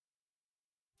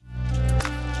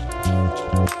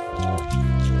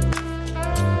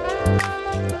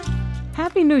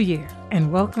Happy New Year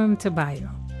and welcome to Bio,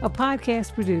 a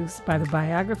podcast produced by the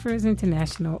Biographers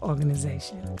International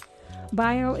Organization.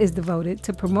 Bio is devoted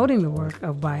to promoting the work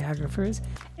of biographers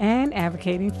and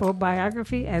advocating for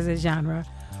biography as a genre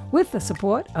with the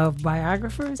support of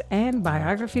biographers and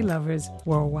biography lovers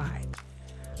worldwide.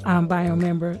 I'm Bio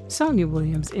member Sonia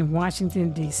Williams in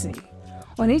Washington, D.C.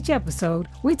 On each episode,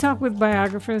 we talk with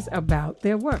biographers about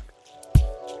their work.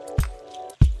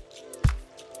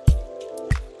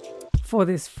 For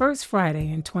this first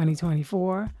Friday in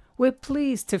 2024, we're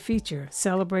pleased to feature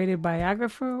celebrated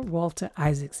biographer Walter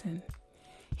Isaacson.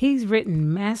 He's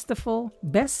written masterful,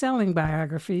 best-selling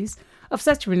biographies of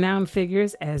such renowned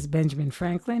figures as Benjamin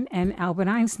Franklin and Albert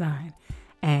Einstein,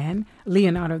 and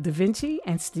Leonardo da Vinci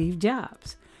and Steve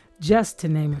Jobs, just to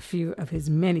name a few of his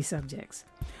many subjects.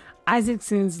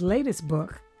 Isaacson's latest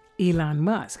book, Elon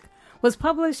Musk, was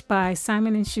published by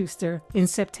Simon & Schuster in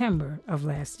September of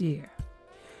last year.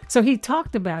 So he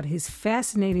talked about his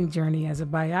fascinating journey as a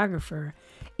biographer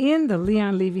in the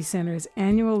Leon Levy Center's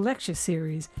annual lecture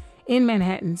series in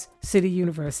Manhattan's City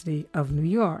University of New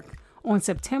York on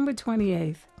September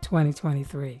 28,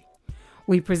 2023.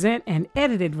 We present an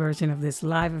edited version of this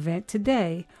live event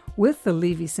today with the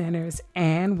Levy Center's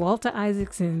and Walter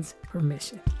Isaacson's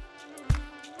permission.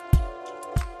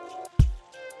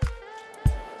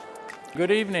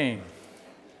 Good evening.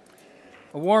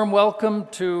 A warm welcome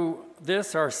to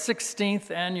this, our 16th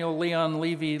annual Leon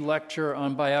Levy Lecture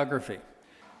on Biography.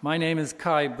 My name is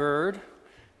Kai Bird,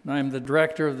 and I'm the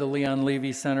director of the Leon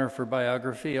Levy Center for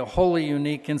Biography, a wholly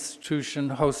unique institution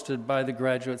hosted by the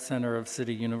Graduate Center of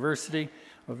City University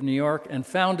of New York and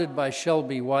founded by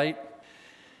Shelby White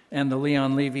and the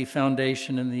Leon Levy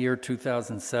Foundation in the year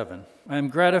 2007. I am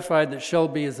gratified that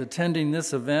Shelby is attending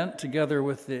this event together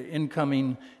with the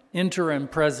incoming interim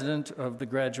president of the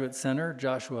Graduate Center,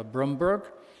 Joshua Brumberg.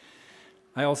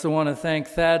 I also want to thank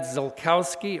Thad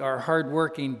Zilkowski, our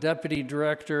hardworking deputy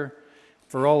director,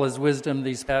 for all his wisdom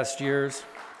these past years.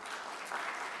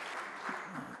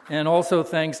 And also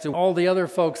thanks to all the other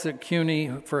folks at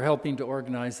CUNY for helping to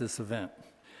organize this event.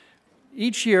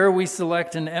 Each year, we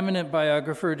select an eminent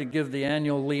biographer to give the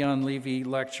annual Leon Levy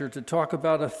Lecture to talk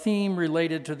about a theme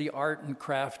related to the art and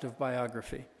craft of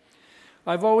biography.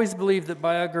 I've always believed that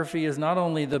biography is not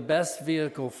only the best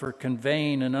vehicle for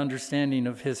conveying an understanding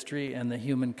of history and the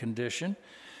human condition,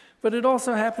 but it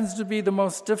also happens to be the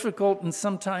most difficult and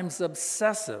sometimes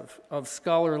obsessive of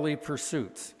scholarly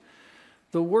pursuits.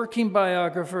 The working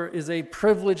biographer is a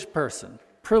privileged person,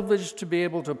 privileged to be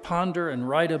able to ponder and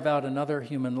write about another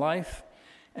human life,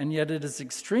 and yet it is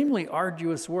extremely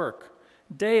arduous work,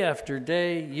 day after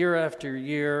day, year after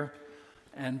year,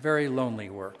 and very lonely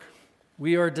work.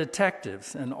 We are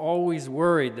detectives and always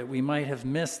worried that we might have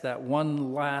missed that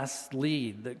one last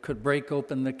lead that could break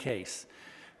open the case.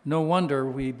 No wonder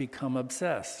we become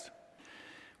obsessed.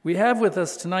 We have with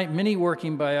us tonight many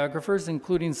working biographers,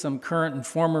 including some current and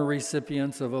former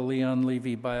recipients of a Leon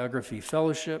Levy Biography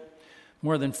Fellowship.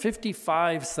 More than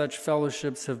 55 such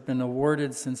fellowships have been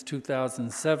awarded since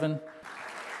 2007.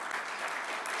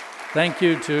 Thank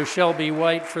you to Shelby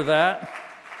White for that.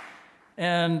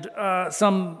 And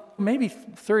some, maybe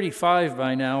 35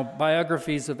 by now,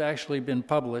 biographies have actually been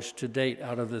published to date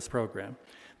out of this program.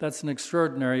 That's an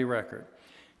extraordinary record.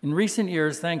 In recent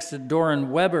years, thanks to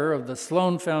Doran Weber of the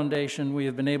Sloan Foundation, we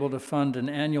have been able to fund an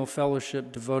annual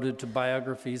fellowship devoted to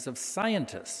biographies of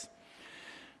scientists.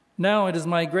 Now it is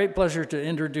my great pleasure to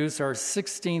introduce our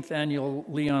 16th annual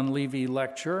Leon Levy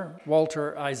Lecturer,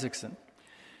 Walter Isaacson.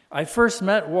 I first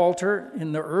met Walter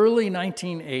in the early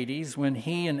 1980s when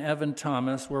he and Evan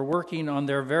Thomas were working on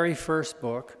their very first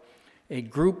book, a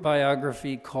group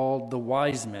biography called The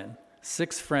Wise Men,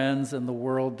 6 Friends and the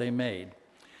World They Made.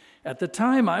 At the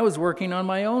time, I was working on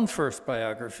my own first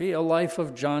biography, A Life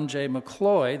of John J.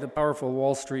 McCloy, the powerful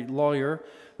Wall Street lawyer,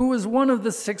 who was one of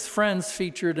the 6 friends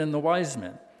featured in The Wise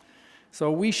Men.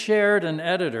 So we shared an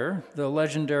editor, the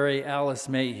legendary Alice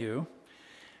Mayhew,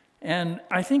 and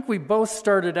I think we both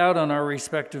started out on our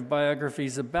respective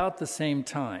biographies about the same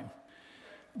time.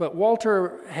 But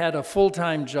Walter had a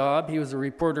full-time job. He was a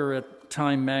reporter at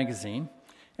Time magazine,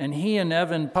 and he and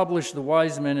Evan published The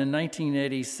Wise Men in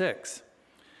 1986.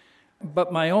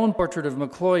 But my own portrait of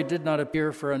McCloy did not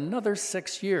appear for another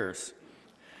 6 years.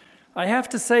 I have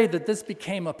to say that this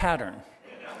became a pattern.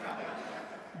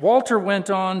 Walter went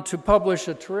on to publish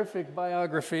a terrific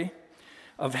biography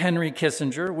of Henry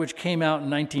Kissinger, which came out in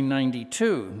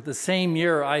 1992, the same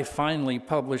year I finally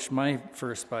published my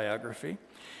first biography.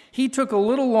 He took a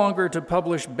little longer to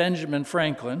publish Benjamin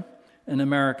Franklin, An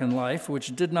American Life,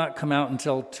 which did not come out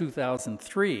until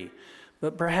 2003.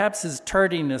 but perhaps his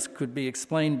tardiness could be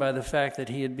explained by the fact that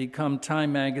he had become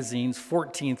Time magazine's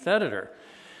 14th editor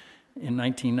in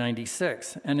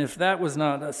 1996. And if that was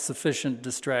not a sufficient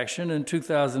distraction, in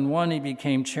 2001 he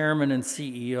became chairman and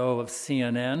CEO of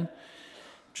CNN,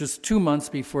 just 2 months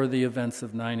before the events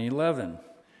of 9/11.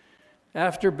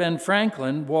 After Ben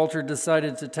Franklin, Walter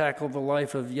decided to tackle the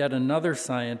life of yet another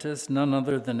scientist, none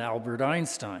other than Albert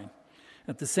Einstein.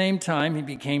 At the same time, he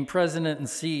became president and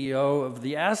CEO of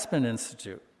the Aspen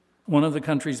Institute, one of the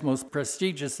country's most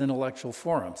prestigious intellectual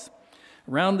forums.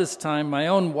 Around this time, my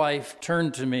own wife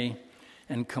turned to me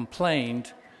and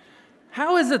complained,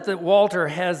 "How is it that Walter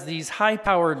has these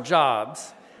high-powered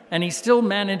jobs and he still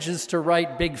manages to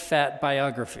write big, fat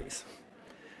biographies?"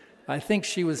 I think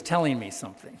she was telling me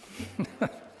something.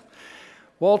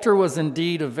 Walter was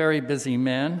indeed a very busy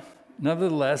man.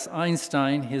 Nevertheless,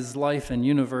 Einstein, His Life and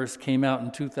Universe, came out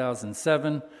in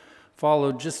 2007,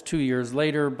 followed just 2 years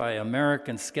later by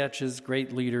American Sketches,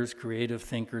 Great Leaders, Creative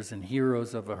Thinkers, and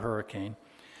Heroes of a Hurricane.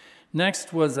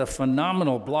 Next was a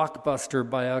phenomenal blockbuster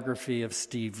biography of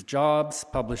Steve Jobs,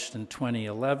 published in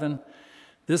 2011.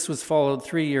 This was followed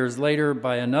 3 years later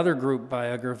by another group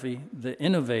biography, The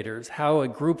Innovators, How a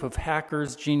Group of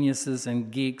Hackers, Geniuses,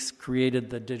 and Geeks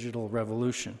Created the Digital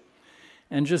Revolution.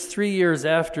 And just 3 years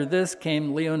after this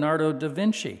came Leonardo da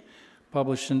Vinci,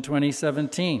 published in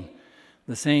 2017.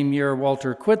 The same year,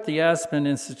 Walter quit the Aspen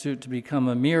Institute to become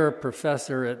a mere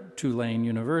professor at Tulane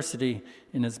University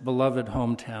in his beloved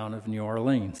hometown of New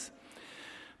Orleans.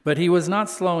 But he was not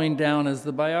slowing down as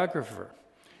the biographer.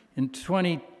 In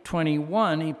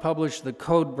 2021, he published The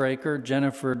Codebreaker,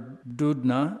 Jennifer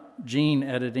Doudna, Gene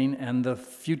Editing, and the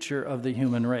Future of the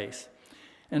Human Race.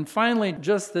 And finally,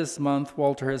 just this month,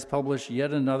 Walter has published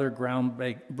yet another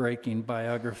groundbreaking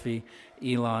biography,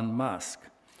 Elon Musk.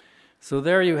 So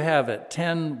there you have it,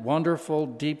 10 wonderful,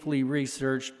 deeply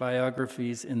researched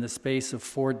biographies in the space of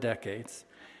 4 decades,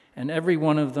 and every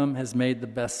one of them has made the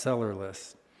bestseller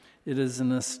list. It is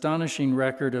an astonishing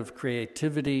record of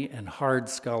creativity and hard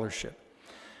scholarship.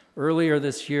 Earlier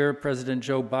this year, President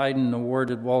Joe Biden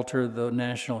awarded Walter the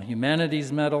National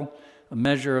Humanities Medal, a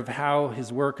measure of how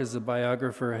his work as a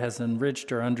biographer has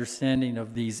enriched our understanding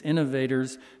of these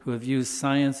innovators who have used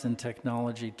science and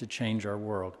technology to change our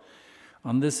world.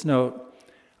 On this note,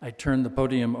 I turn the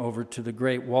podium over to the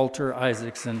great Walter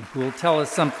Isaacson, who will tell us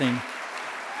something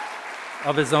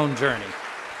of his own journey.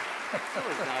 That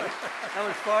was nice. That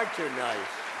was far too nice.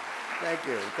 Thank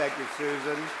you. Thank you,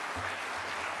 Susan,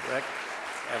 Rick,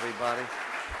 everybody.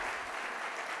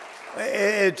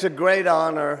 It's a great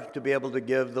honor to be able to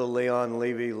give the Leon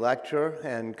Levy lecture,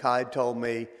 and Kai told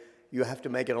me, you have to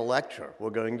make it a lecture. We're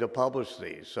going to publish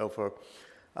these. So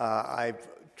I've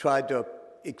tried to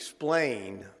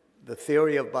explain the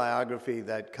theory of biography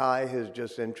that Kai has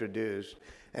just introduced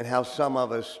and how some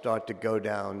of us start to go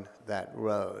down that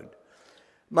road.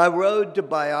 My road to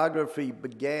biography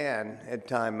began at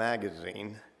Time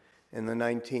magazine in the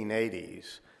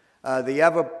 1980s. The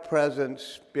ever-present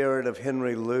spirit of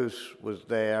Henry Luce was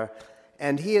there,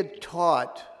 and he had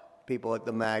taught people at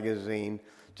the magazine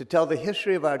to tell the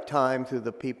history of our time through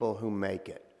the people who make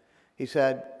it. He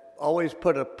said, always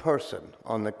put a person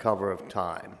on the cover of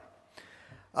Time.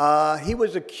 He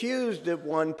was accused at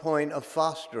one point of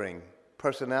fostering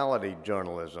personality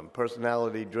journalism,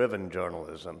 personality-driven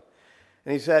journalism.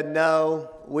 And he said, no,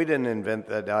 we didn't invent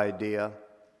that idea.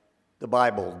 The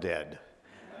Bible did.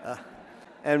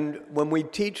 And when we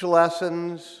teach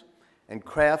lessons and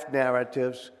craft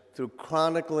narratives through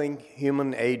chronicling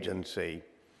human agency,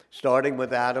 starting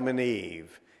with Adam and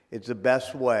Eve, it's the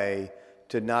best way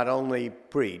to not only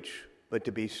preach, but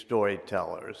to be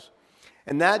storytellers.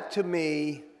 And that, to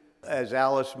me, as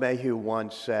Alice Mayhew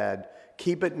once said,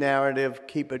 keep it narrative,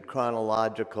 keep it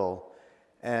chronological.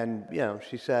 And,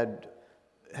 she said,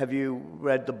 have you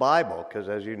read the Bible? Because,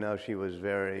 as you know, she was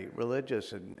very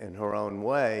religious in her own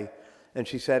way. And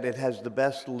she said, it has the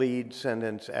best lead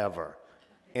sentence ever.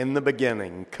 In the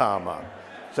beginning, comma.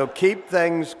 So keep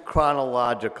things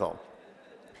chronological.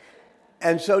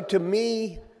 And so to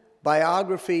me,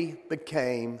 biography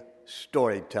became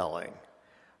storytelling.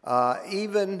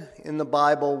 Even in the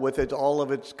Bible, with all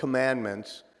of its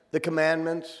commandments, the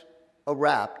commandments are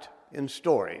wrapped in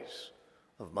stories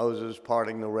of Moses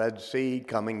parting the Red Sea,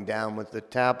 coming down with the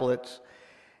tablets.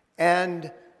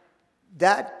 And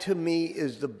that, to me,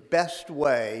 is the best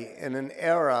way in an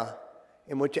era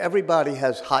in which everybody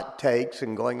has hot takes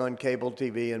and going on cable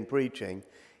TV and preaching,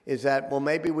 is that, well,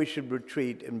 maybe we should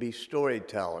retreat and be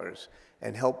storytellers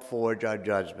and help forge our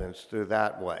judgments through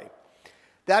that way.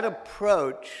 That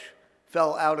approach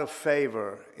fell out of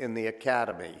favor in the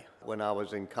academy when I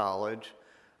was in college.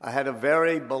 I had a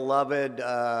very beloved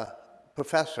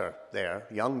professor there,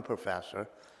 young professor.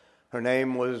 Her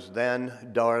name was then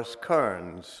Doris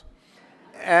Kearns.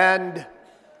 And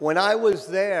when I was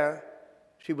there,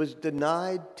 she was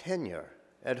denied tenure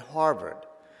at Harvard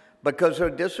because her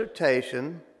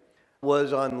dissertation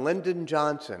was on Lyndon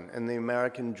Johnson and the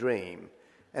American Dream,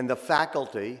 and the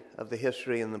faculty of the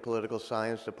history and the political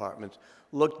science departments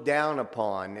looked down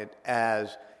upon it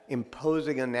as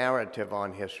imposing a narrative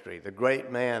on history, the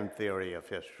great man theory of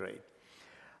history.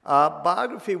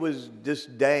 Biography was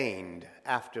disdained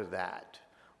after that.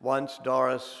 Once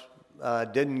Doris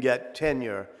didn't get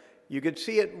tenure, you could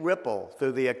see it ripple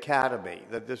through the academy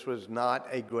that this was not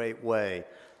a great way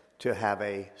to have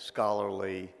a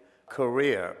scholarly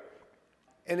career.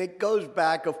 And it goes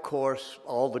back, of course,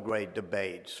 all the great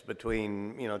debates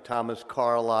between, Thomas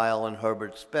Carlyle and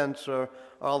Herbert Spencer,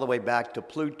 all the way back to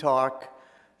Plutarch.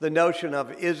 The notion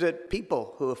of, is it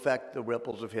people who affect the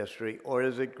ripples of history, or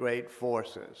is it great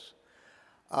forces?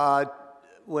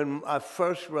 When I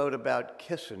first wrote about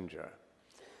Kissinger,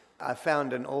 I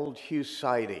found an old Hugh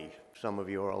Sidey. Some of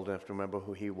you are old enough to remember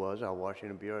who he was, our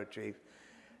Washington bureau chief.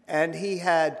 And he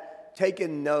had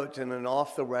taken notes in an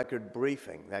off-the-record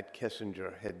briefing that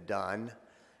Kissinger had done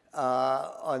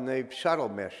on the shuttle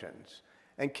missions.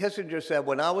 And Kissinger said,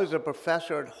 when I was a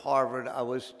professor at Harvard, I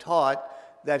was taught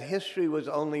that history was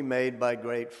only made by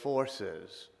great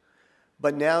forces.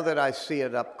 But now that I see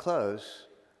it up close,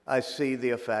 I see the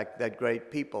effect that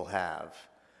great people have.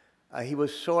 He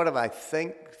was sort of, I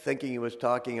think, thinking he was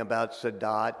talking about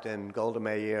Sadat and Golda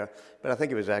Meir, but I think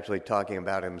he was actually talking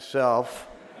about himself.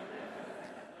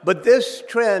 But this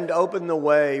trend opened the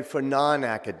way for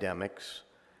non-academics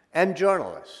and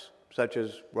journalists, such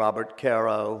as Robert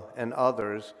Caro and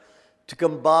others, to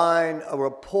combine a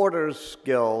reporter's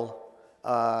skill,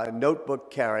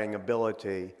 notebook-carrying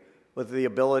ability, with the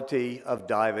ability of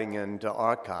diving into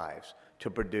archives to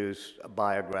produce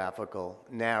biographical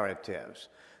narratives.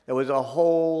 There was a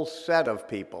whole set of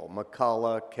people,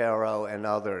 McCullough, Caro, and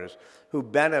others, who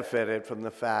benefited from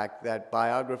the fact that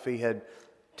biography had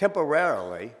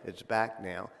temporarily, it's back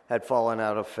now, had fallen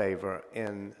out of favor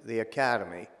in the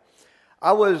academy.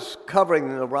 I was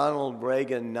covering the Ronald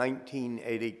Reagan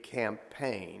 1980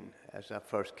 campaign as I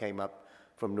first came up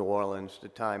from New Orleans to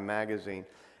Time magazine,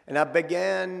 and I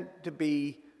began to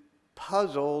be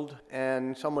puzzled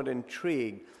and somewhat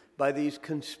intrigued by these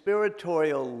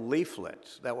conspiratorial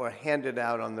leaflets that were handed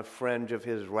out on the fringe of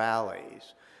his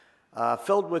rallies,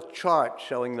 filled with charts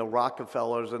showing the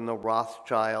Rockefellers and the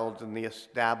Rothschilds and the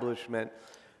establishment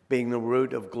being the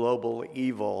root of global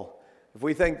evil. If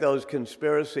we think those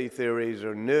conspiracy theories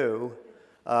are new,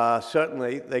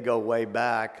 certainly they go way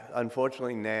back.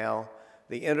 Unfortunately now,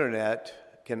 the internet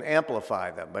can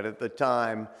amplify them, but at the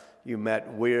time, you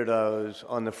met weirdos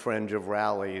on the fringe of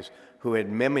rallies who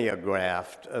had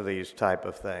mimeographed these type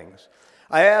of things.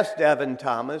 I asked Evan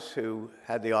Thomas, who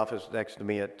had the office next to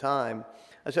me at Time,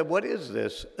 I said, what is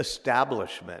this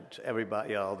establishment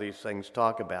everybody, all these things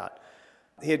talk about?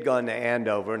 He had gone to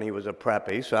Andover, and he was a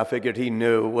preppy, so I figured he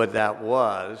knew what that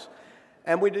was.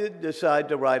 And we did decide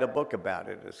to write a book about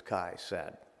it, as Kai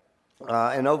said.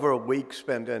 And over a week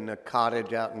spent in a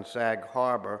cottage out in Sag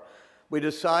Harbor, we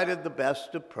decided the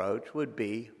best approach would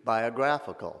be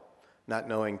biographical. Not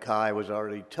knowing Kai was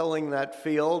already tilling that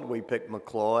field, we picked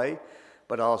McCloy,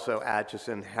 but also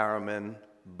Aitchison, Harriman,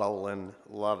 Bolin,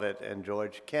 Lovett, and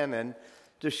George Kennan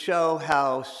to show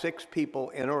how 6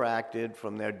 people interacted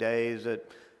from their days at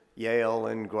Yale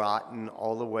and Groton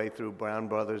all the way through Brown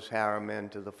Brothers Harriman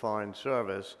to the Foreign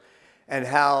Service, and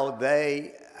how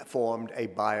they formed a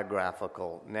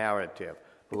biographical narrative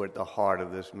who were at the heart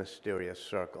of this mysterious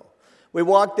circle. We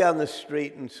walked down the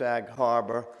street in Sag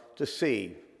Harbor to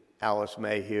see Alice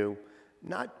Mayhew,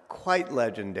 not quite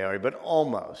legendary, but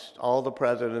almost. All the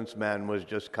President's Men was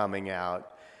just coming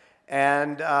out.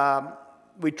 And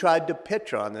we tried to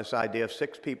pitch on this idea of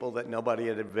 6 people that nobody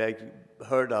had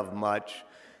heard of much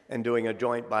and doing a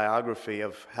joint biography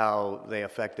of how they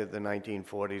affected the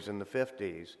 1940s and the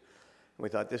 50s. We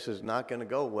thought, this is not going to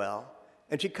go well.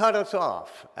 And she cut us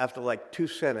off after like 2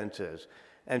 sentences.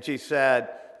 And she said,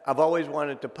 I've always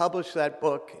wanted to publish that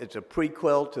book. It's a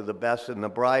prequel to The Best and the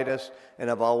Brightest,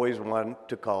 and I've always wanted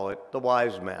to call it The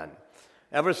Wise Men.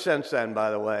 Ever since then,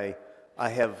 by the way, I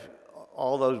have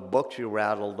all those books you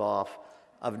rattled off.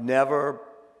 I've never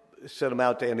sent them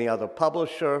out to any other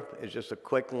publisher. It's just a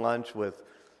quick lunch with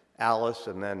Alice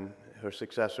and then her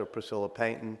successor, Priscilla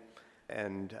Payton.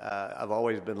 And I've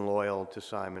always been loyal to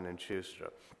Simon &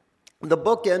 Schuster. The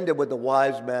book ended with the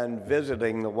Wise Men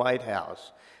visiting the White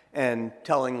House and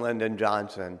telling Lyndon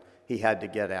Johnson he had to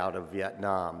get out of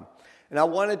Vietnam. And I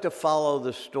wanted to follow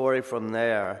the story from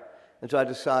there, and so I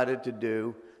decided to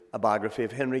do a biography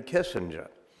of Henry Kissinger.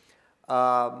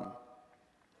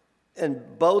 In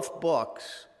both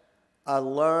books, I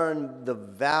learned the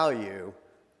value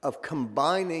of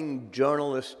combining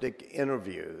journalistic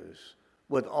interviews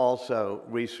with also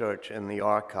research in the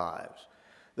archives.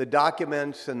 The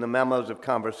documents and the memos of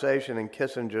conversation in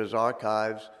Kissinger's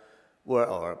archives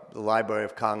or the Library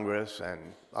of Congress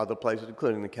and other places,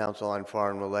 including the Council on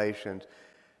Foreign Relations,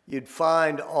 you'd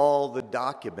find all the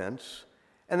documents,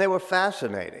 and they were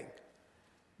fascinating.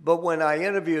 But when I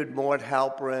interviewed Mort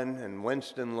Halperin and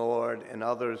Winston Lord and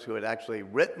others who had actually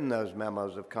written those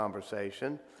memos of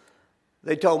conversation,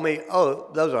 they told me,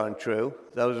 oh, those aren't true.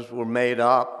 Those were made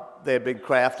up. They had been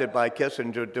crafted by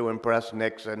Kissinger to impress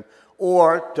Nixon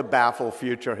or to baffle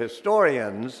future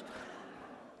historians.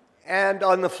 And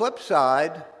on the flip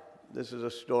side, this is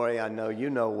a story I know you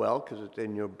know well because it's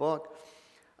in your book,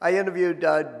 I interviewed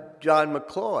John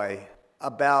McCloy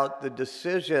about the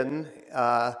decision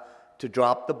to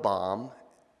drop the bomb,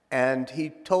 and he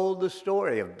told the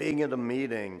story of being at a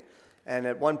meeting, and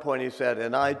at one point he said,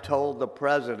 and I told the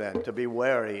president to be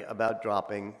wary about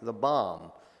dropping the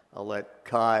bomb. I'll let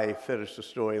Kai finish the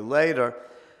story later,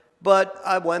 but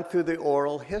I went through the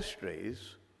oral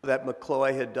histories that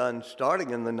McCloy had done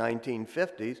starting in the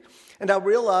 1950s, and I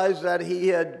realized that he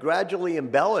had gradually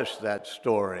embellished that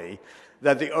story,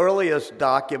 that the earliest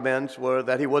documents were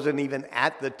that he wasn't even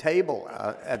at the table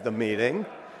at the meeting.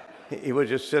 He was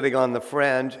just sitting on the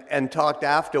fringe and talked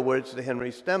afterwards to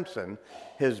Henry Stimson,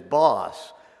 his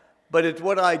boss. But it's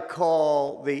what I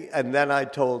call the "and then I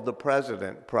told the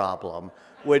president" problem,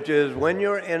 which is when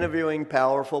you're interviewing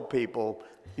powerful people,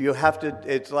 you have to,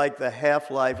 it's like the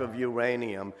half-life of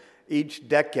uranium. Each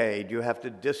decade, you have to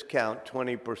discount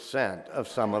 20% of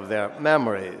some of their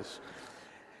memories.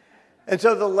 And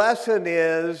so the lesson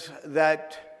is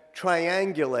that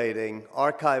triangulating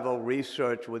archival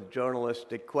research with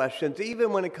journalistic questions,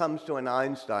 even when it comes to an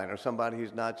Einstein or somebody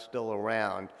who's not still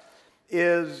around,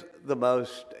 is the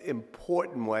most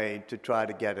important way to try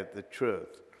to get at the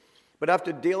truth. But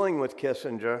after dealing with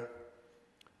Kissinger,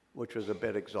 which was a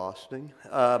bit exhausting,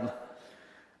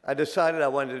 I decided I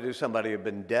wanted to do somebody who had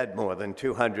been dead more than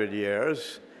 200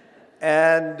 years.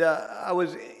 And I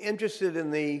was interested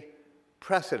in the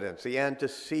precedents, the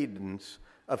antecedents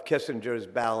of Kissinger's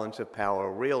balance of power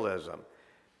realism.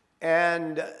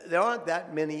 And there aren't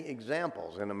that many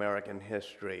examples in American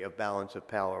history of balance of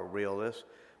power realists,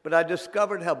 but I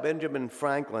discovered how Benjamin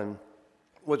Franklin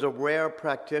was a rare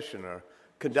practitioner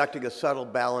conducting a subtle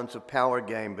balance of power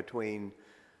game between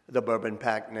the Bourbon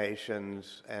Pact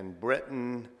nations and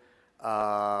Britain,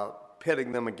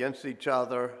 pitting them against each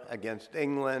other, against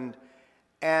England,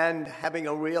 and having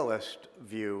a realist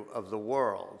view of the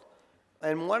world.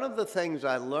 And one of the things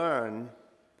I learned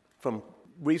from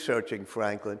researching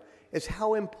Franklin is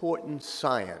how important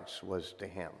science was to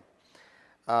him.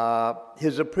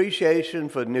 His appreciation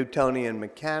for Newtonian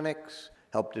mechanics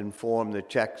helped inform the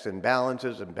checks and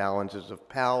balances of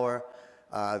power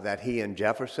that he and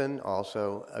Jefferson,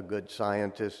 also a good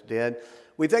scientist, did.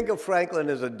 We think of Franklin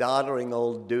as a doddering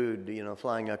old dude,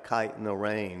 flying a kite in the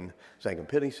rain, saying, a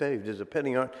penny saved is a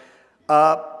penny earned.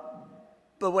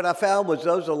 But what I found was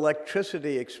those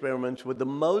electricity experiments were the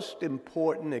most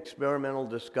important experimental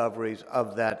discoveries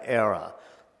of that era.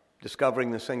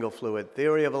 Discovering the single fluid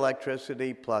theory of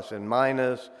electricity, plus and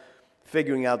minus,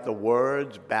 figuring out the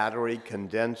words, battery,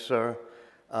 condenser,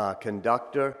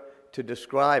 conductor, to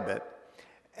describe it.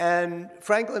 And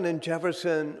Franklin and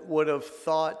Jefferson would have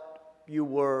thought you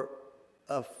were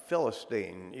a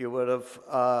Philistine. You would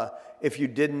have, if you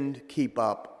didn't keep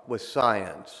up with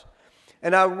science.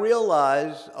 And I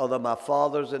realized, although my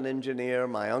father's an engineer,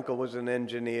 my uncle was an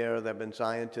engineer, there have been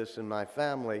scientists in my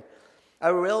family, I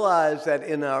realized that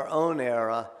in our own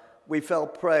era, we fell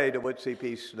prey to what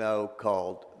C.P. Snow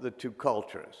called the two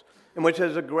cultures, in which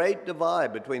there's a great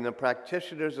divide between the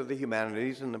practitioners of the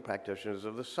humanities and the practitioners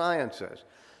of the sciences.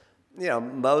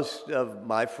 Most of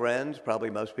my friends, probably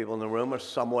most people in the room, are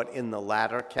somewhat in the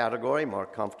latter category, more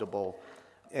comfortable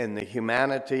in the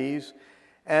humanities.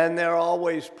 And they're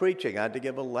always preaching. I had to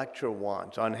give a lecture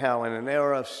once on how in an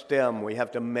era of STEM we have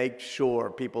to make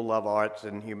sure people love arts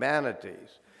and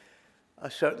humanities.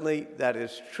 Certainly that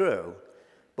is true.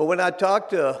 But when I talk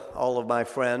to all of my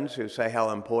friends who say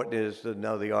how important it is to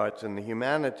know the arts and the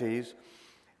humanities,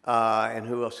 and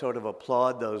who sort of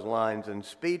applaud those lines and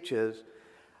speeches,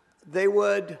 they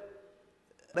would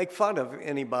make fun of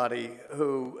anybody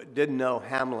who didn't know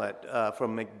Hamlet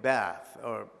from Macbeth,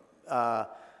 or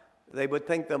they would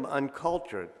think them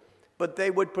uncultured. but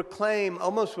they would proclaim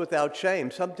almost without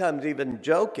shame, sometimes even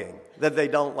joking, that they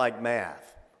don't like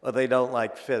math or they don't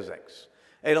like physics.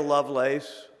 Ada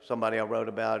Lovelace, somebody I wrote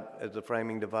about as the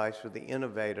framing device for The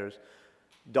Innovators,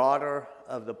 daughter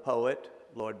of the poet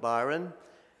Lord Byron,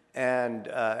 and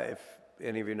if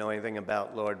any of you know anything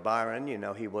about Lord Byron, you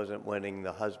know he wasn't winning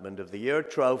the Husband of the Year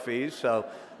trophies, so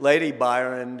Lady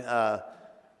Byron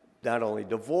not only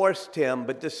divorced him,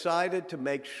 but decided to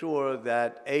make sure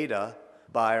that Ada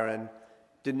Byron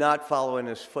did not follow in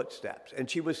his footsteps. And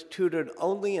she was tutored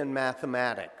only in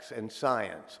mathematics and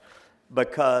science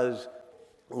because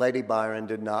Lady Byron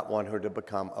did not want her to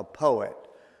become a poet.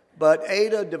 But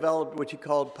Ada developed what she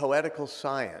called poetical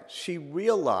science. She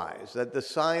realized that the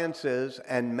sciences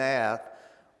and math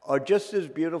are just as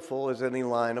beautiful as any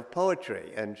line of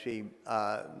poetry. And she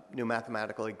knew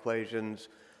mathematical equations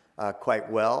quite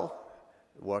well,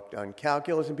 worked on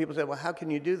calculus, and people said, well, how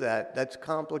can you do that? That's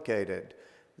complicated.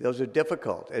 Those are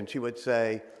difficult. And she would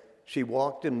say, she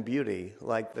walked in beauty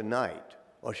like the night.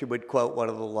 Or she would quote one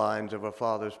of the lines of her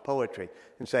father's poetry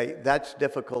and say, that's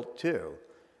difficult too.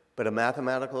 But a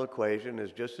mathematical equation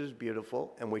is just as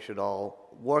beautiful, and we should all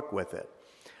work with it.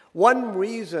 One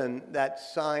reason that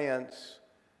science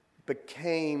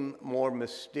became more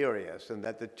mysterious and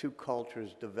that the two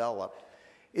cultures developed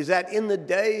is that in the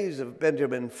days of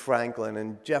Benjamin Franklin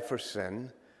and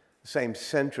Jefferson, the same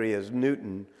century as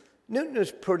Newton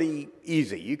is pretty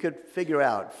easy. You could figure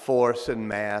out force and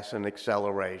mass and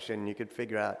acceleration. You could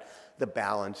figure out the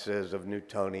balances of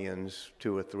Newtonian's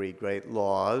 2 or 3 great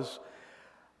laws.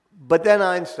 But then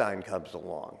Einstein comes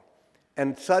along,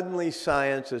 and suddenly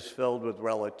science is filled with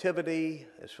relativity,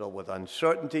 is filled with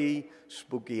uncertainty,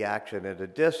 spooky action at a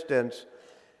distance,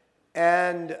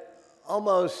 and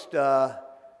almost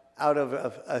out of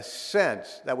a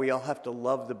sense that we all have to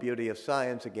love the beauty of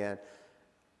science again,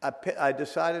 I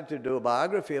decided to do a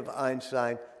biography of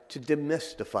Einstein to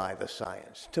demystify the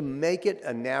science, to make it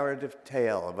a narrative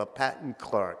tale of a patent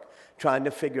clerk trying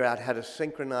to figure out how to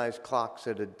synchronize clocks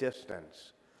at a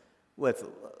distance with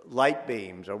light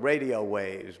beams or radio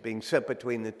waves being sent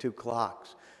between the two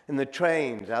clocks, and the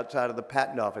trains outside of the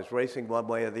patent office racing one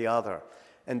way or the other,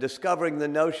 and discovering the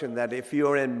notion that if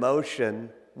you're in motion,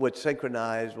 what's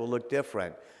synchronized will look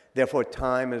different. Therefore,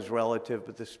 time is relative,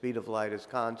 but the speed of light is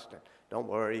constant. Don't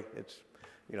worry,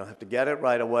 you don't have to get it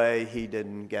right away. He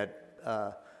didn't get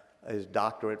his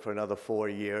doctorate for another 4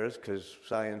 years because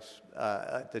science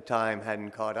at the time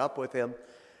hadn't caught up with him.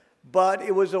 But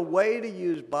it was a way to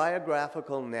use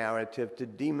biographical narrative to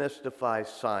demystify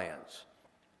science.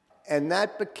 And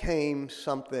that became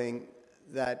something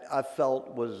that I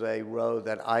felt was a road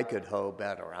that I could hoe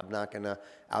better. I'm not going to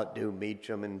outdo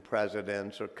Meacham and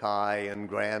presidents or Kai and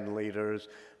grand leaders,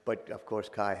 but of course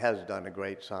Kai has done a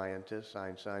great scientist,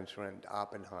 Einstein's friend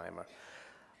Oppenheimer.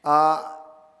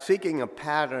 Seeking a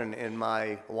pattern in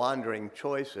my wandering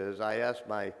choices, I asked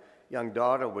my young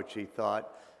daughter what she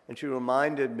thought, and she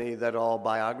reminded me that all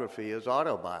biography is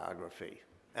autobiography.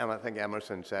 And I think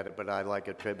Emerson said it, but I like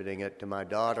attributing it to my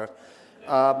daughter.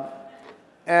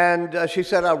 And she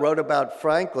said I wrote about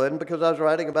Franklin because I was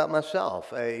writing about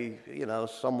myself, a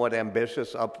somewhat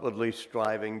ambitious, upwardly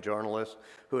striving journalist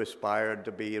who aspired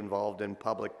to be involved in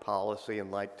public policy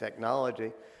and liked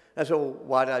technology. I said, well,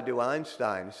 why did I do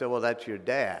Einstein? She said, well, that's your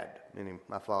dad, meaning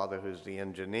my father, who's the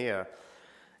engineer.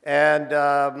 And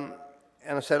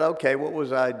I said, okay, what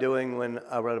was I doing when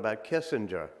I wrote about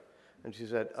Kissinger? And she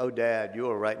said, oh, Dad, you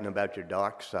were writing about your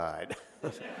dark side.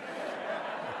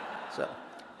 So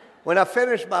when I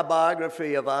finished my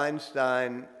biography of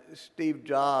Einstein, Steve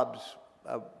Jobs,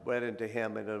 I went into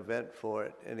him at an event for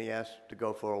it, and he asked to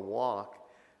go for a walk.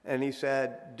 And he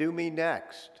said, do me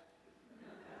next.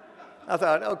 I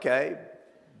thought, okay,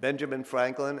 Benjamin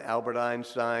Franklin, Albert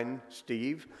Einstein,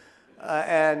 Steve.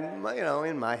 And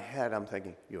in my head, I'm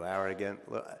thinking, you arrogant.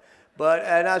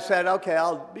 And I said, okay,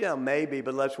 maybe,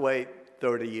 but let's wait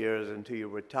 30 years until you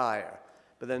retire.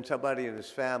 But then somebody in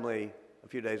his family a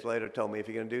few days later told me, if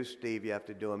you're going to do Steve, you have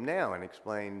to do him now, and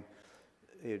explained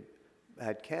he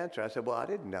had cancer. I said, well, I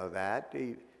didn't know that.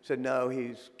 He said, no,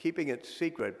 he's keeping it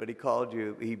secret, but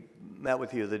he met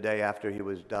with you the day after he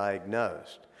was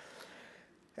diagnosed.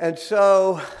 And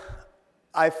so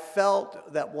I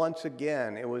felt that once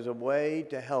again, it was a way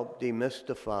to help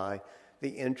demystify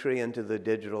the entry into the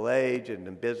digital age and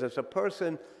in business. A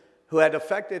person who had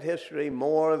affected history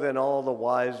more than all the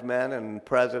wise men and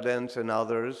presidents and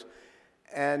others.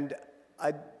 And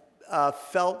I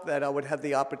felt that I would have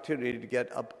the opportunity to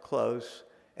get up close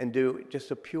and do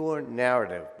just a pure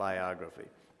narrative biography.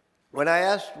 When I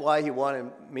asked why he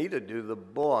wanted me to do the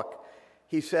book,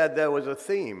 he said there was a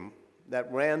theme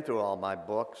that ran through all my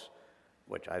books,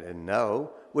 which I didn't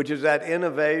know, which is that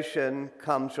innovation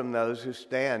comes from those who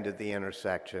stand at the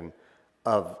intersection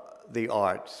of the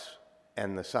arts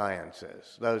and the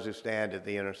sciences, those who stand at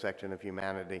the intersection of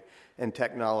humanity and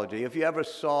technology. If you ever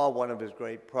saw one of his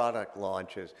great product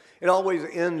launches, it always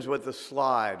ends with a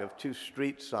slide of two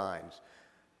street signs,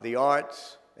 the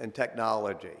arts and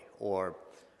technology, or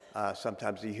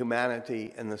sometimes the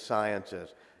humanity and the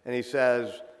sciences. And he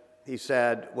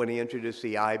said, when he introduced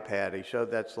the iPad, he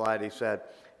showed that slide, he said,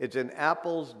 "It's in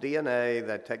Apple's DNA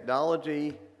that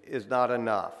technology is not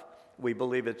enough. We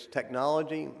believe it's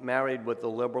technology married with the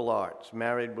liberal arts,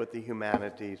 married with the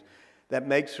humanities, that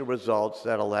makes the results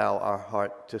that allow our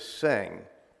heart to sing."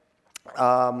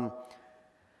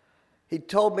 He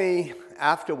told me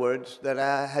afterwards that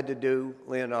I had to do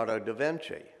Leonardo da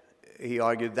Vinci. He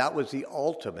argued that was the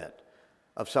ultimate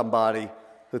of somebody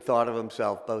who thought of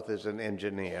himself both as an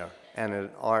engineer and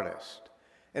an artist.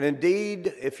 And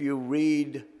indeed, if you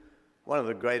read one of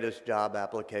the greatest job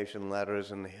application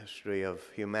letters in the history of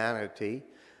humanity,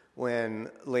 when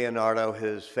Leonardo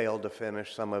has failed to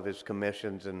finish some of his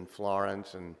commissions in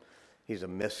Florence and he's a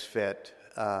misfit,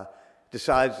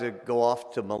 decides to go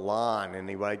off to Milan, and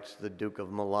he writes the Duke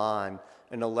of Milan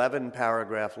an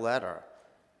 11-paragraph letter.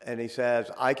 And he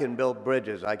says, "I can build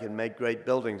bridges, I can make great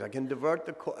buildings, I can divert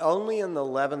the... Only in the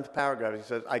 11th paragraph, he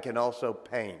says, "I can also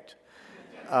paint."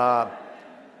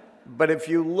 But if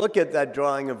you look at that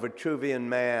drawing of Vitruvian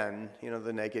Man,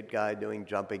 the naked guy doing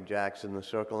jumping jacks in the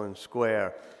circle and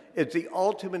square, it's the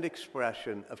ultimate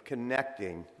expression of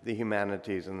connecting the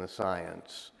humanities and the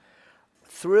science.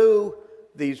 Through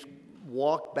these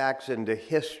walkbacks into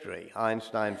history,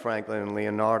 Einstein, Franklin, and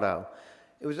Leonardo,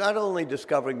 it was not only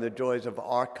discovering the joys of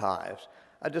archives,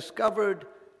 I discovered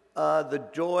the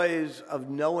joys of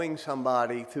knowing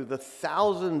somebody through the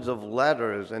thousands of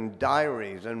letters and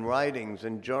diaries and writings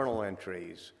and journal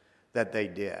entries that they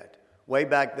did. Way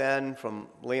back then, from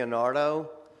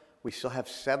Leonardo, we still have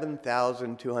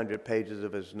 7,200 pages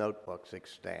of his notebooks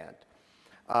extant.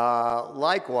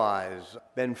 Likewise,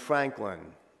 Ben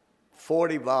Franklin,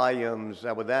 40 volumes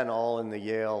that were then all in the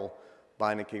Yale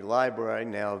Beinecke Library,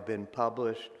 now have been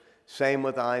published. Same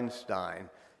with Einstein.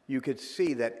 You could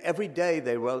see that every day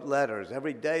they wrote letters,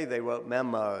 every day they wrote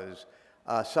memos,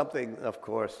 something, of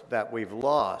course, that we've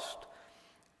lost.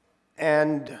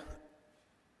 And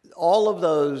all of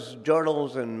those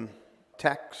journals and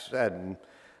texts and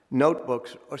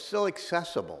notebooks are still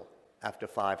accessible after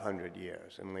 500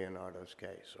 years in Leonardo's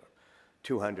case, or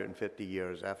 250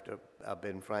 years after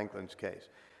Ben Franklin's case.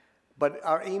 But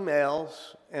our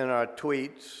emails and our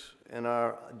tweets and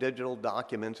our digital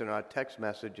documents and our text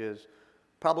messages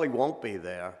probably won't be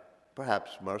there,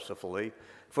 perhaps mercifully,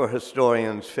 for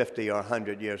historians 50 or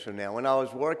 100 years from now. When I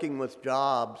was working with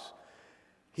Jobs,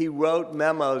 he wrote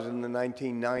memos in the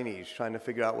 1990s trying to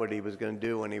figure out what he was going to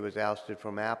do when he was ousted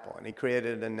from Apple. And he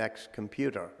created a Next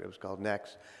computer. It was called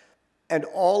Next. And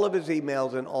all of his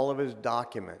emails and all of his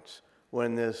documents were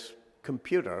in this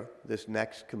computer, this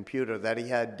Next computer that he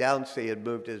had downstairs. He had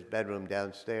moved his bedroom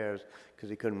downstairs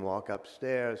because he couldn't walk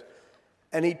upstairs.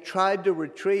 And he tried to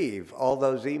retrieve all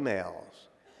those emails.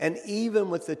 And even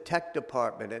with the tech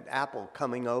department at Apple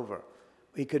coming over,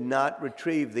 he could not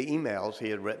retrieve the emails he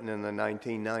had written in the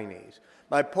 1990s.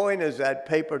 My point is that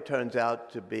paper turns out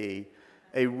to be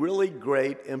a really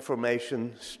great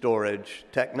information storage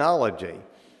technology.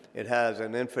 It has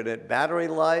an infinite battery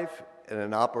life and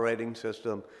an operating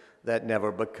system that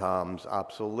never becomes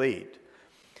obsolete.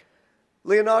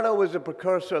 Leonardo was a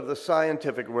precursor of the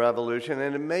scientific revolution,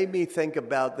 and it made me think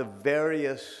about the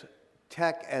various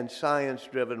tech and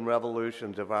science-driven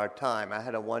revolutions of our time. I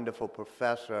had a wonderful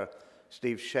professor,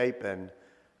 Steve Chapin,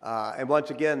 and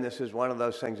once again, this is one of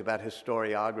those things about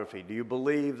historiography. Do you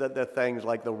believe that there are things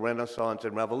like the Renaissance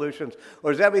and revolutions,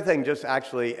 or is everything just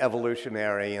actually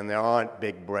evolutionary and there aren't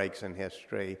big breaks in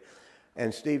history?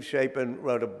 And Steve Chapin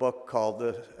wrote a book called,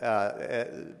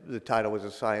 the title was A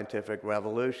Scientific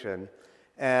Revolution,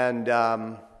 and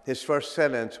his first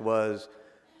sentence was,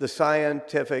 "The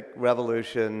scientific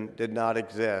revolution did not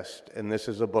exist, and this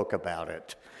is a book about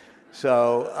it."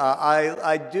 So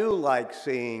I do like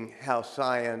seeing how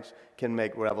science can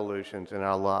make revolutions in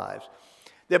our lives.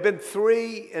 There have been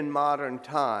three in modern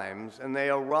times, and they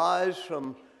arise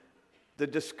from the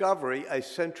discovery a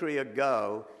century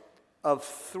ago of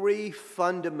three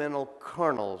fundamental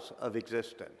kernels of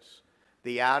existence: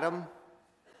 the atom,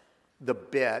 the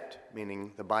bit,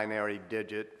 meaning the binary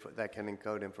digit that can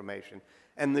encode information,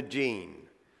 and the gene.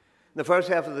 The first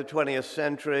half of the 20th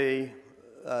century,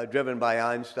 driven by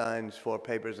Einstein's 4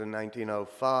 papers in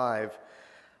 1905,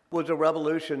 was a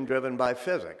revolution driven by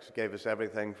physics. It gave us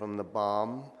everything from the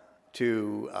bomb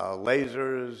to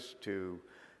lasers, to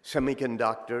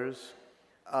semiconductors,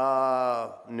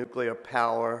 nuclear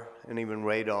power, and even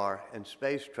radar and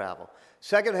space travel.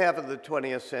 Second half of the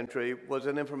 20th century was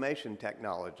an information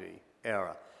technology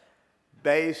era,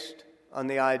 based on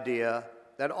the idea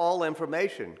that all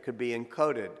information could be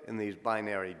encoded in these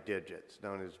binary digits,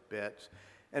 known as bits,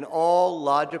 and all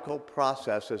logical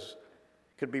processes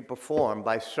could be performed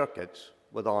by circuits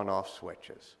with on-off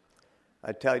switches.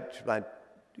 I tell my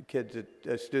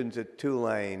students at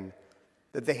Tulane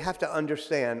that they have to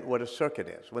understand what a circuit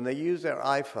is. When they use their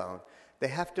iPhone, they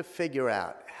have to figure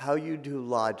out how you do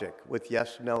logic with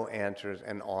yes-no answers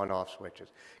and on-off switches,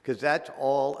 because that's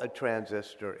all a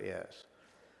transistor is.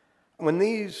 When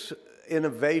these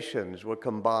innovations were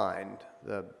combined,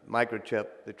 the microchip,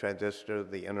 the transistor,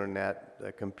 the internet,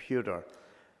 the computer,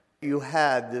 you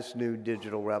had this new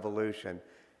digital revolution.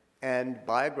 And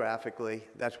biographically,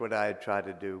 that's what I had tried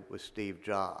to do with Steve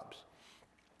Jobs.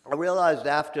 I realized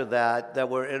after that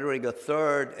we're entering a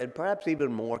third and perhaps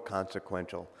even more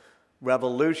consequential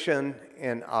revolution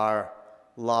in our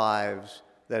lives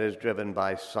that is driven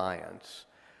by science.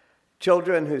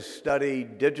 Children who study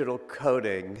digital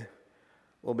coding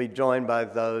will be joined by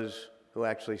those who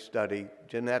actually study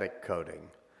genetic coding.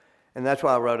 And that's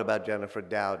why I wrote about Jennifer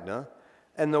Doudna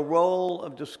and the role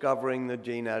of discovering the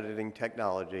gene editing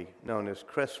technology known as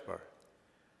CRISPR.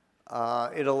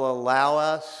 It'll allow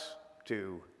us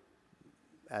to,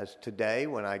 as today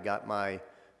when I got my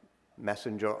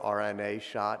messenger RNA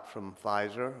shot from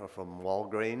Pfizer or from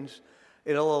Walgreens,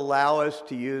 it'll allow us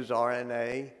to use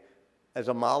RNA as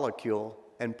a molecule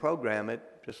and program it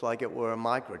just like it were a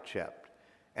microchip.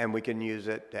 And we can use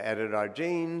it to edit our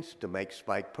genes, to make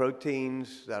spike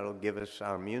proteins that'll give us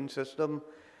our immune system.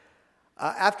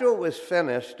 After it was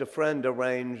finished, a friend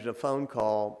arranged a phone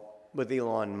call with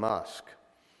Elon Musk.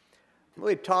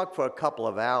 We talked for a couple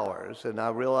of hours, and I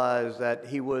realized that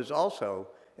he was also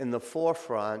in the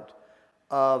forefront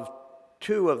of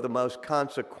two of the most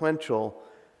consequential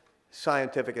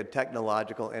scientific and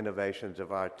technological innovations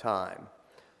of our time.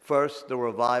 First, the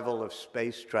revival of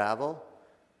space travel.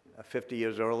 50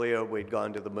 years earlier, we'd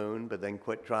gone to the moon, but then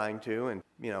quit trying to, and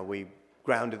we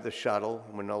grounded the shuttle,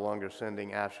 and we're no longer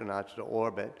sending astronauts to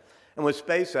orbit. And with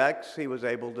SpaceX, he was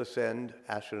able to send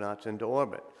astronauts into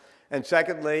orbit. And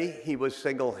secondly, he was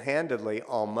single-handedly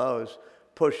almost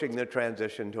pushing the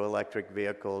transition to electric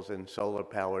vehicles and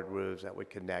solar-powered roofs that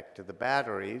would connect to the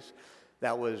batteries.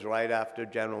 That was right after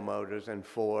General Motors and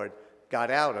Ford got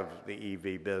out of the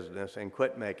EV business and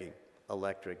quit making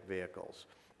electric vehicles.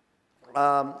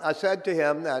 I said to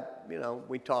him that,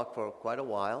 we talked for quite a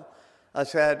while. I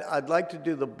said, I'd like to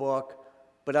do the book,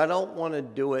 but I don't want to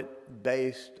do it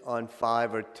based on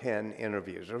 5 or 10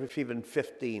 interviews, or if even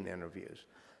 15 interviews.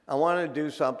 I want to do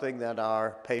something that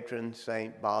our patron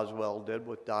Saint Boswell did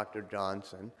with Dr.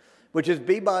 Johnson, which is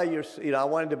I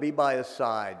wanted to be by his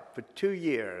side for 2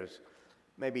 years,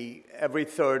 maybe every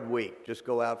third week, just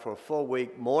go out for a full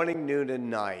week, morning, noon, and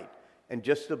night, and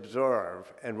just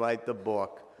observe and write the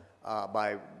book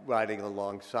by riding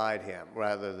alongside him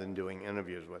rather than doing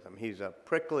interviews with him. He's a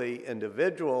prickly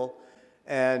individual,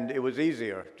 and it was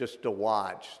easier just to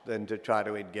watch than to try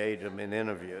to engage him in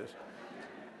interviews.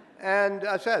 And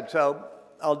I said, so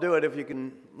I'll do it if you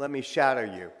can let me shadow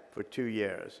you for 2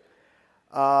 years.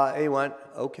 He went,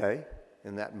 okay,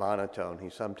 in that monotone he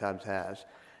sometimes has.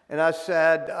 And I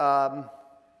said,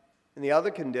 and the other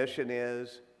condition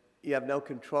is you have no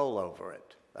control over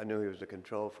it. I knew he was a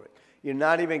control freak. You're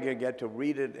not even going to get to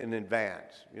read it in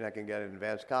advance. You're not going to get an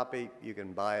advance copy. You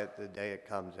can buy it the day it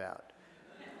comes out.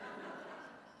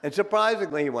 And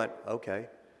surprisingly, he went, okay.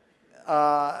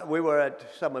 We were at,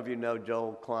 some of you know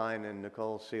Joel Klein and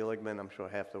Nicole Seligman. I'm sure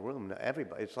half the room,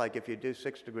 everybody. It's like if you do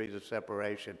 6 degrees of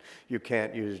separation, you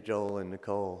can't use Joel and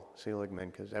Nicole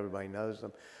Seligman because everybody knows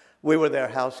them. We were their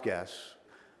house guests.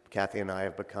 Kathy and I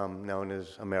have become known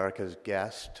as America's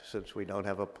guest since we don't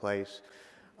have a place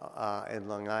in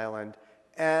Long Island.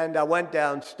 And I went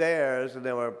downstairs, and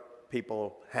there were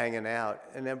people hanging out,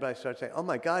 and everybody started saying, oh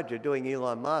my God, you're doing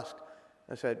Elon Musk.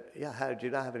 I said, yeah, how did you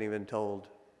know? I haven't even told,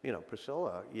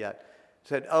 Priscilla yet. I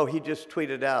said, oh, he just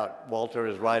tweeted out, Walter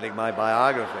is writing my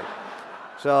biography.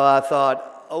 So I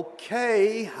thought,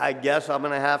 okay, I guess I'm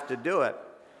going to have to do it.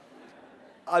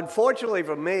 Unfortunately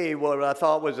for me, what I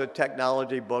thought was a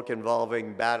technology book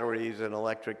involving batteries and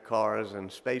electric cars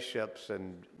and spaceships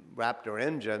and Raptor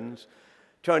engines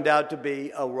turned out to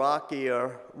be a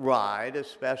rockier ride,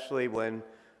 especially when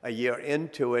a year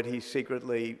into it, he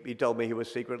told me he was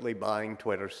secretly buying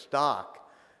Twitter stock.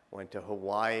 Went to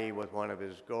Hawaii with one of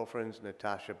his girlfriends,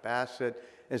 Natasha Bassett,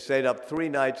 and stayed up 3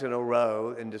 nights in a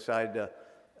row and decided to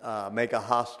make a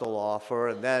hostile offer.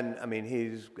 And then,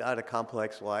 he's got a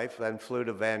complex life, then flew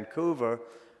to Vancouver,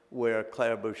 where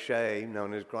Claire Boucher,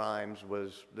 known as Grimes,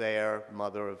 was there,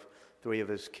 mother of 3 of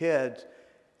his kids.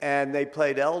 And they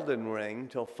played Elden Ring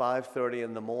till 5:30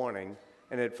 in the morning.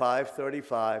 And at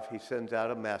 5:35, he sends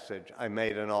out a message, "I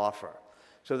made an offer."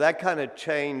 So that kind of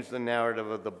changed the narrative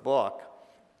of the book.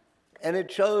 And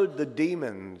it showed the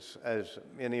demons, as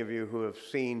many of you who have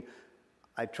seen.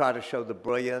 I try to show the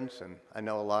brilliance, and I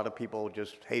know a lot of people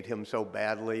just hate him so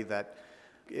badly that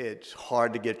it's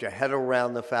hard to get your head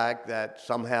around the fact that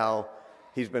somehow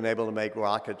he's been able to make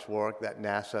rockets work that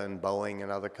NASA and Boeing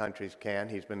and other countries can.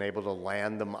 He's been able to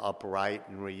land them upright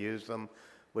and reuse them,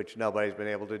 which nobody's been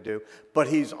able to do. But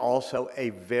he's also a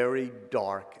very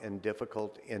dark and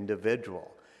difficult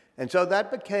individual. And so that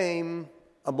became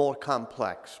a more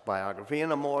complex biography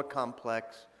and a more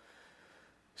complex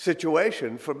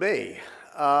situation for me.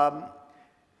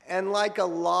 And like a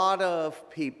lot of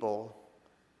people,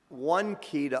 one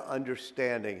key to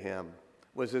understanding him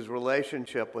was his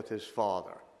relationship with his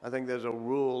father. I think there's a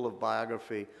rule of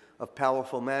biography of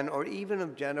powerful men, or even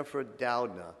of Jennifer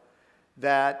Doudna,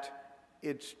 that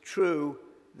it's true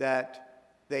that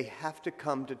they have to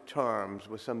come to terms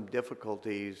with some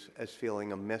difficulties as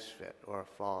feeling a misfit or a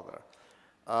father.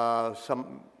 I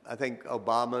think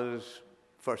Obama's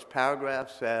first paragraph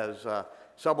says,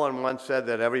 someone once said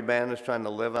that every man is trying to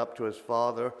live up to his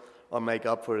father or make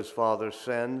up for his father's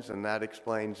sins, and that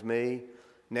explains me.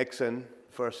 Nixon,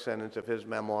 first sentence of his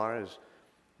memoir, is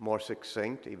more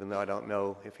succinct, even though I don't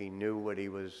know if he knew what he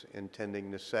was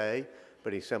intending to say,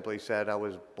 but he simply said, "I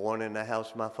was born in a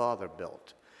house my father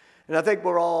built." And I think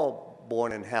we're all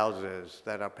born in houses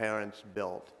that our parents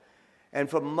built. And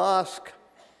for Musk,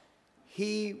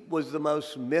 he was the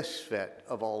most misfit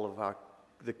of all of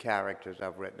the characters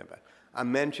I've written about. I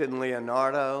mentioned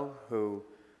Leonardo, who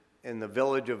in the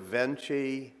village of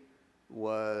Vinci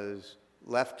was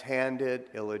left-handed,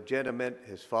 illegitimate.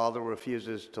 His father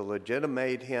refuses to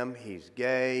legitimate him. He's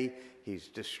gay. He's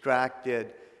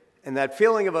distracted. And that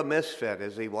feeling of a misfit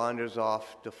as he wanders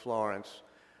off to Florence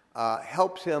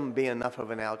helps him be enough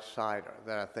of an outsider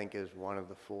that I think is one of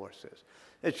the forces.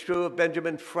 It's true of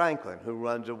Benjamin Franklin, who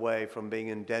runs away from being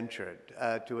indentured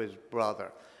to his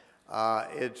brother.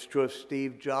 It's true of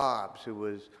Steve Jobs, who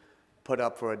was put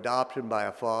up for adoption by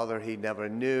a father he never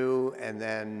knew and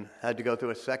then had to go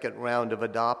through a second round of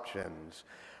adoptions.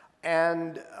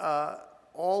 And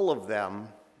all of them,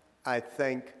 I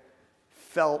think,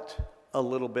 felt a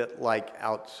little bit like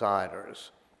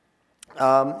outsiders.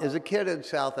 As a kid in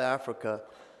South Africa,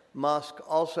 Musk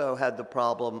also had the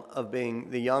problem of being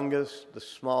the youngest, the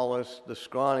smallest, the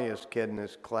scrawniest kid in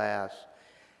his class.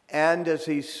 And as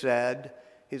he said,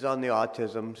 he's on the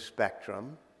autism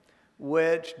spectrum,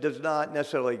 which does not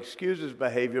necessarily excuse his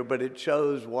behavior, but it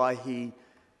shows why he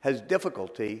has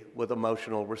difficulty with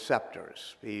emotional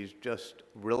receptors. He's just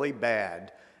really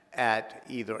bad at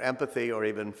either empathy or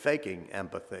even faking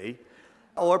empathy,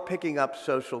 or picking up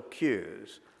social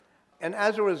cues. And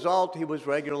as a result, he was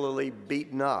regularly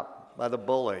beaten up by the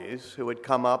bullies who would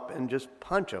come up and just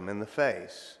punch him in the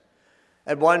face.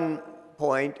 At one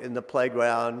point in the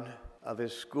playground of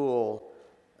his school,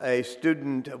 a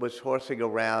student was horsing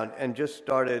around and just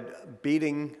started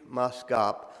beating Musk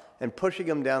up and pushing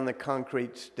him down the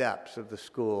concrete steps of the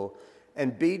school,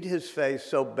 and beat his face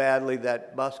so badly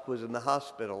that Musk was in the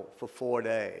hospital for 4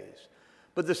 days.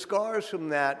 But the scars from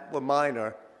that were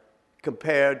minor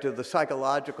compared to the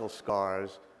psychological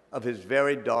scars of his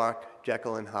very dark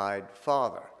Jekyll and Hyde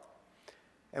father.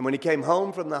 And when he came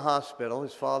home from the hospital,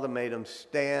 his father made him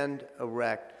stand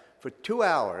erect for 2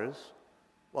 hours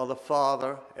while the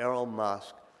father, Errol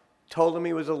Musk, told him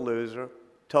he was a loser,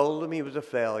 told him he was a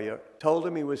failure, told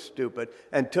him he was stupid,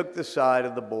 and took the side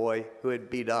of the boy who had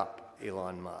beat up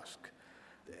Elon Musk.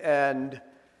 And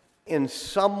in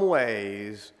some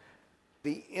ways,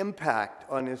 the impact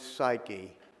on his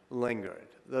psyche lingered.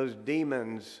 Those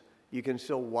demons, you can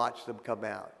still watch them come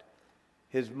out.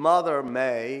 His mother,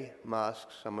 Mae Musk,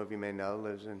 some of you may know,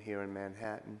 lives here in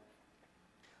Manhattan,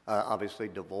 obviously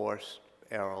divorced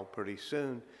Errol pretty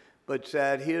soon, but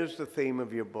said, here's the theme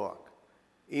of your book.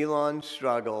 Elon's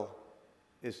struggle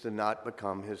is to not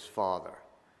become his father.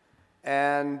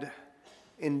 And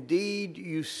indeed,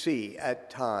 you see at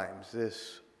times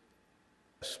this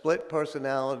split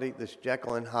personality, this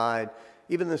Jekyll and Hyde,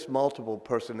 even this multiple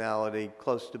personality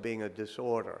close to being a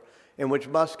disorder, in which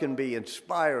Musk can be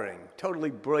inspiring,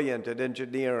 totally brilliant at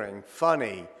engineering,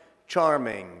 funny,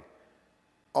 charming,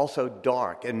 also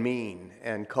dark and mean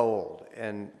and cold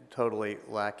and totally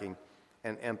lacking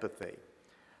in empathy.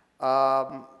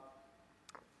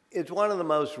 It's one of the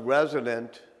most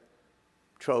resonant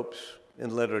tropes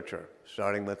in literature,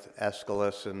 starting with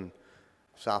Aeschylus and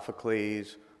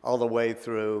Sophocles, all the way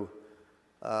through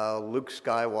Luke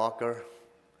Skywalker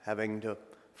having to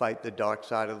fight the dark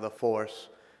side of the Force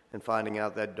and finding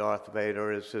out that Darth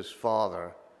Vader is his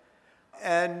father.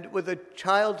 And with a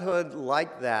childhood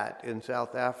like that in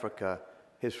South Africa,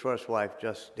 his first wife,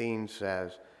 Justine,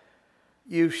 says,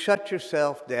 you shut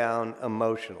yourself down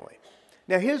emotionally.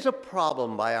 Now, here's a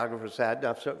problem biographers had, and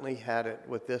I've certainly had it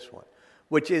with this one,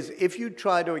 which is if you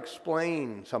try to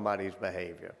explain somebody's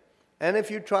behavior, and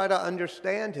if you try to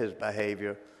understand his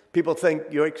behavior, people think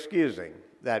you're excusing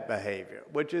that behavior,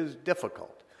 which is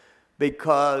difficult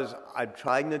because I'm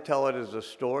trying to tell it as a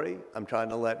story. I'm trying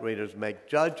to let readers make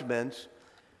judgments,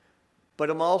 but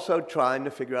I'm also trying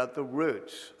to figure out the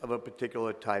roots of a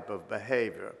particular type of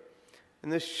behavior.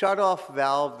 And this shut-off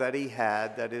valve that he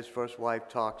had, that his first wife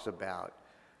talks about,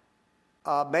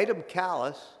 made him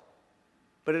callous,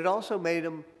 but it also made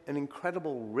him an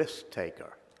incredible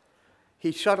risk-taker.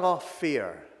 He shut off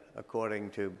fear,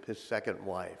 according to his second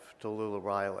wife, Tallulah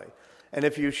Riley. And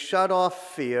if you shut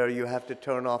off fear, you have to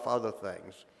turn off other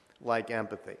things, like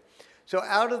empathy. So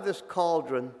out of this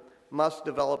cauldron, Musk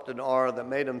developed an aura that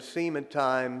made him seem at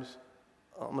times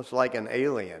almost like an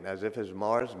alien, as if his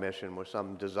Mars mission was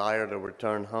some desire to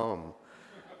return home.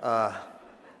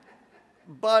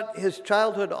 But his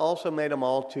childhood also made him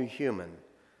all too human,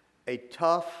 a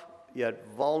tough yet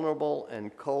vulnerable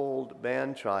and cold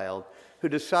man-child who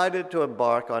decided to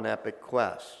embark on epic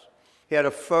quests. He had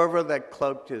a fervor that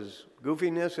cloaked his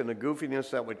goofiness and a goofiness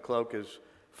that would cloak his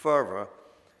fervor.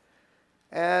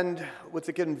 And with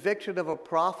the conviction of a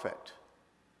prophet,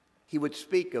 he would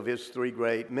speak of his three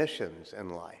great missions in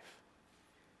life.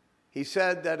 He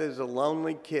said that as a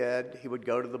lonely kid, he would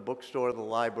go to the bookstore or the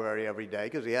library every day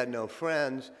because he had no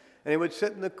friends, and he would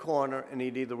sit in the corner and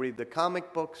he'd either read the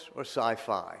comic books or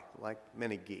sci-fi, like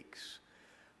many geeks.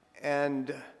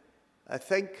 And I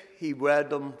think he read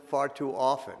them far too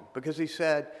often because he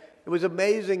said, it was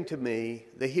amazing to me,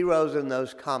 the heroes in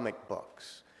those comic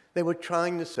books. They were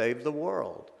trying to save the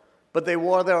world, but they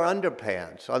wore their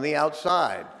underpants on the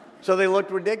outside, so they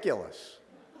looked ridiculous.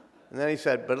 And then he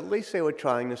said, but at least they were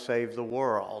trying to save the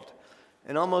world.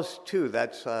 And almost, too,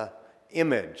 that's an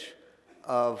image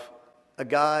of a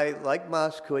guy like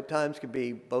Musk who at times could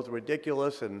be both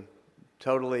ridiculous and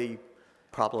totally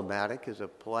problematic, is a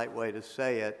polite way to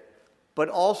say it, but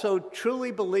also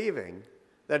truly believing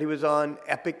that he was on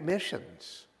epic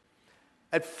missions.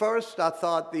 At first, I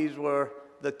thought these were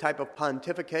the type of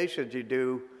pontifications you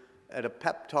do at a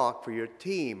pep talk for your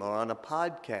team or on a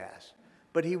podcast.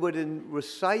 But he would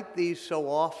recite these so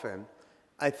often,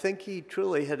 I think he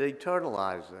truly had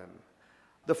eternalized them.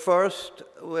 The first,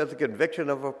 with the conviction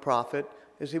of a prophet,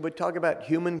 is he would talk about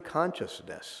human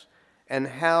consciousness and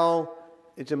how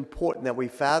it's important that we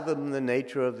fathom the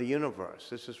nature of the universe.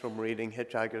 This is from reading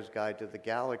Hitchhiker's Guide to the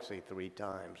Galaxy 3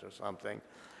 times or something.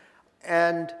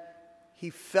 And he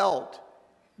felt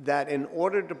that in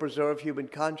order to preserve human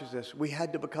consciousness, we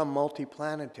had to become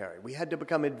multiplanetary. We had to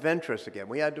become adventurous again.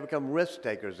 We had to become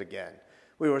risk-takers again.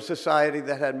 We were a society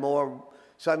that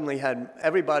suddenly had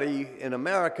everybody in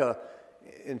America,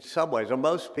 in some ways, or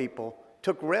most people,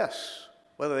 took risks,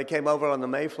 whether they came over on the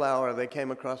Mayflower or they came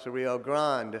across the Rio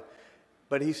Grande.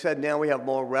 But he said now we have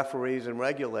more referees and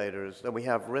regulators than we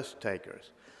have risk-takers.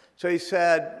 So he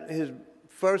said his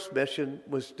first mission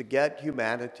was to get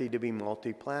humanity to be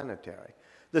multiplanetary.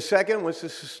 The second was to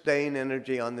sustain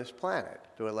energy on this planet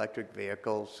through electric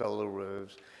vehicles, solar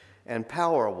roofs, and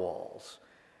power walls.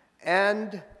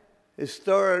 And his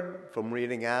third, from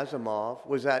reading Asimov,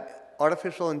 was that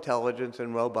artificial intelligence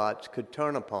and robots could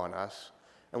turn upon us,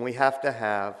 and we have to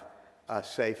have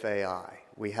safe AI.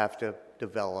 We have to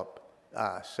develop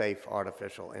safe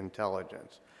artificial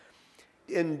intelligence.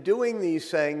 In doing these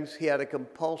things, he had a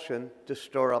compulsion to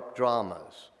stir up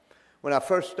dramas. When I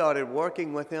first started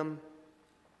working with him,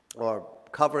 or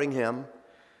covering him,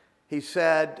 he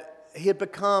said he had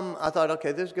become, I thought,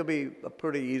 okay, this is going to be a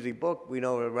pretty easy book. We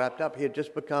know it wrapped up. He had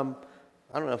just become,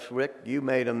 I don't know if, Rick, you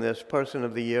made him this Person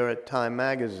of the Year at Time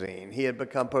Magazine. He had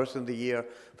become Person of the Year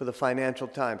for the Financial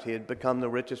Times. He had become the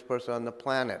richest person on the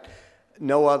planet.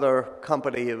 No other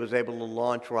company was able to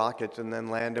launch rockets and then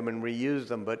land them and reuse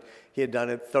them, but he had done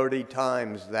it 30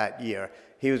 times that year.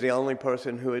 He was the only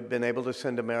person who had been able to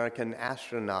send American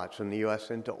astronauts from the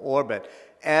U.S. into orbit.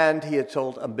 And he had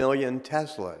sold 1 million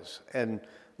Teslas and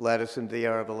led us into the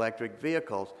era of electric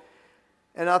vehicles.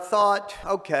 And I thought,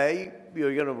 okay,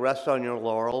 you're going to rest on your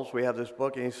laurels. We have this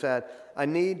book. And he said, I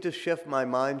need to shift my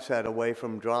mindset away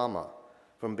from drama,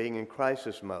 from being in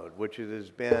crisis mode, which it has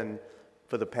been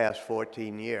for the past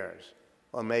 14 years.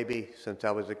 or maybe since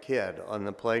I was a kid on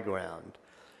the playground.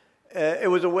 It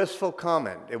was a wistful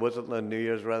comment. It wasn't a New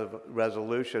Year's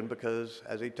resolution because,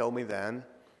 as he told me then,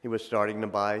 he was starting to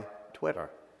buy Twitter.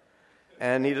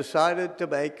 And he decided to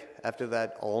make, after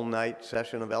that all-night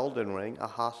session of Elden Ring, a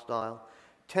hostile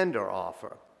tender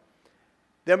offer.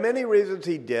 There are many reasons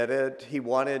he did it. He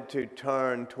wanted to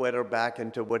turn Twitter back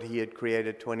into what he had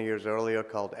created 20 years earlier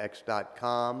called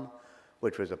X.com,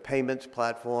 which was a payments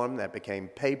platform that became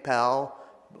PayPal.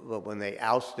 But when they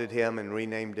ousted him and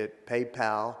renamed it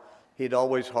PayPal, he'd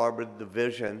always harbored the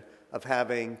vision of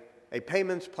having a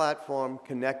payments platform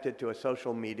connected to a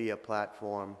social media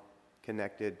platform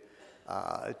connected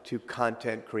to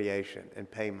content creation and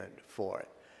payment for it.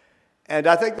 And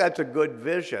I think that's a good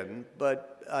vision,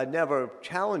 but I never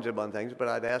challenge him on things, but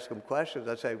I'd ask him questions.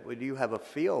 I'd say, well, do you have a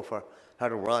feel for how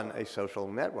to run a social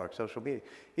network, social media?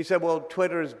 He said, well,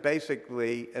 Twitter is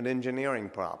basically an engineering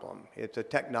problem. It's a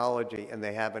technology, and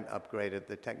they haven't upgraded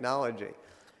the technology.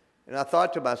 And I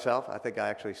thought to myself, I think I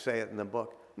actually say it in the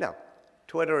book, no,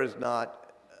 Twitter is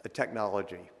not a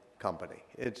technology company.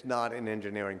 It's not an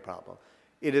engineering problem.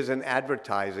 It is an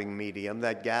advertising medium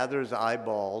that gathers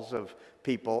eyeballs of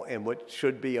people in what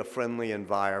should be a friendly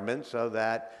environment so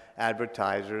that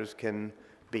advertisers can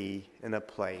be in a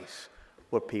place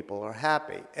where people are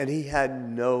happy. And he had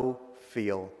no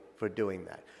feel for doing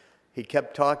that. He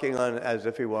kept talking on as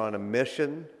if he were on a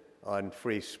mission on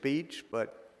free speech,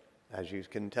 but as you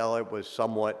can tell, it was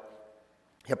somewhat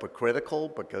hypocritical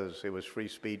because it was free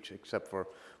speech except for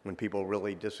when people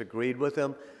really disagreed with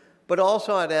him. But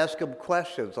also I'd ask him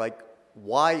questions like,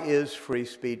 why is free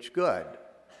speech good?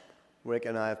 Rick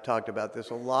and I have talked about this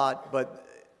a lot, but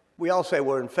we all say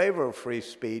we're in favor of free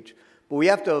speech, but we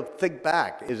have to think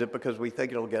back. Is it because we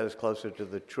think it'll get us closer to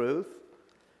the truth?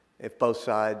 If both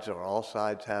sides or all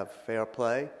sides have fair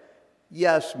play?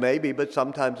 Yes, maybe, but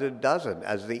sometimes it doesn't,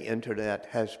 as the internet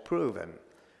has proven.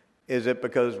 Is it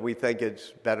because we think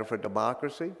it's better for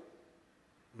democracy?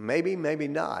 Maybe, maybe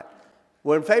not.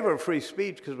 We're in favor of free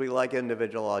speech because we like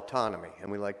individual autonomy,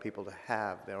 and we like people to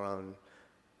have their own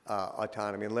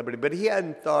autonomy and liberty. But he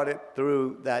hadn't thought it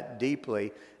through that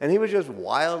deeply, and he was just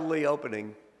wildly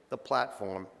opening the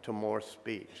platform to more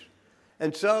speech.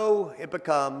 And so it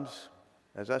becomes,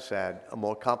 as I said, a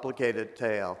more complicated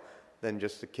tale than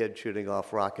just a kid shooting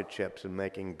off rocket ships and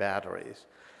making batteries.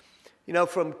 You know,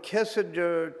 from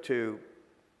Kissinger to,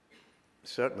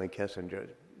 certainly Kissinger,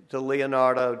 to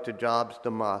Leonardo, to Jobs,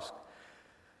 to Musk,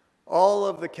 all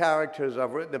of the characters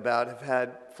I've written about have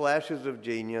had flashes of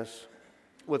genius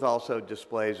with also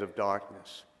displays of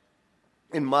darkness.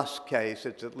 In Musk's case,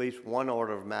 it's at least one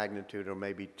order of magnitude or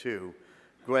maybe two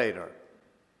greater.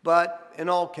 But in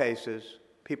all cases,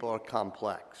 people are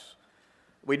complex.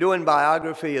 We do in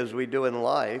biography as we do in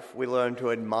life. We learn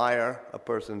to admire a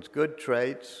person's good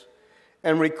traits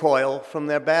and recoil from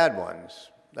their bad ones.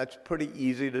 That's pretty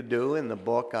easy to do. In the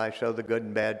book, I show the good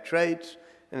and bad traits,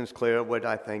 and it's clear what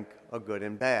I think are good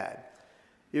and bad.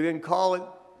 You can call it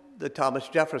the Thomas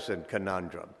Jefferson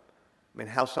conundrum. I mean,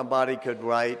 how somebody could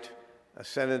write a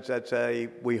sentence that say,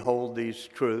 we hold these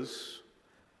truths,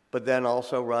 but then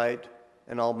also write,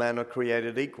 and all men are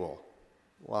created equal,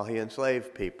 while he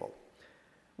enslaved people.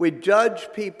 We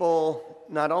judge people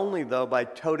not only, though, by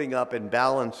toting up and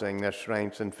balancing their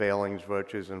strengths and failings,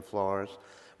 virtues and flaws,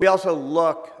 we also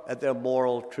look at their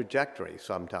moral trajectory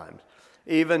sometimes.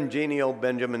 Even genial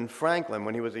Benjamin Franklin,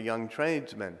 when he was a young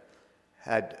tradesman,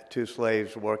 had two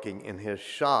slaves working in his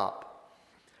shop.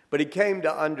 But he came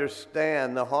to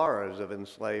understand the horrors of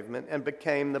enslavement and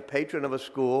became the patron of a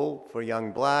school for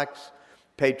young blacks,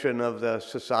 patron of the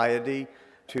society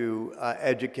to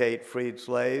educate freed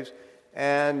slaves.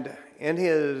 And in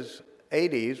his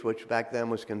 80s, which back then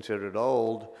was considered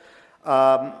old,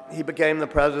 he became the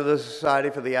president of the Society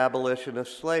for the Abolition of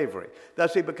Slavery.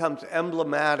 Thus, he becomes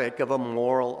emblematic of a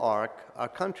moral arc our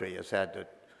country has had to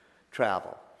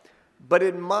travel. But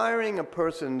admiring a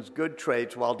person's good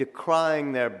traits while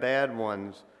decrying their bad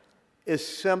ones is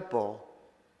simple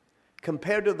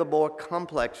compared to the more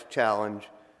complex challenge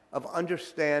of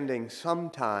understanding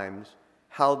sometimes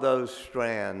how those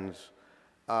strands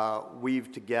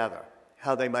weave together,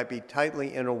 how they might be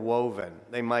tightly interwoven,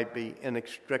 they might be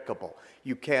inextricable.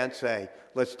 You can't say,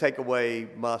 let's take away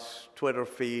Musk's Twitter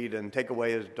feed and take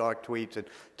away his dark tweets and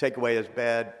take away his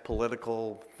bad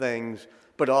political things,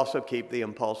 but also keep the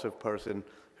impulsive person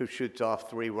who shoots off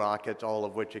 3 rockets, all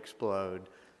of which explode,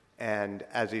 and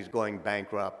as he's going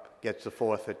bankrupt, gets the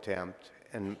 4th attempt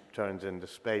and turns into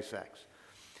SpaceX.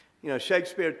 You know,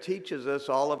 Shakespeare teaches us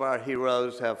all of our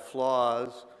heroes have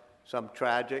flaws, some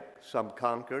tragic, some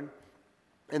conquered,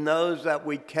 and those that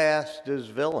we cast as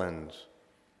villains,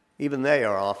 even they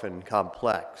are often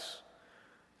complex.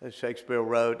 As Shakespeare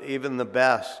wrote, even the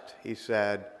best, he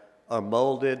said, are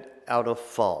molded out of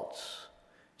faults.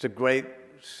 It's a great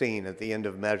scene at the end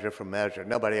of Measure for Measure.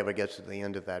 Nobody ever gets to the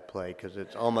end of that play because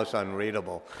it's almost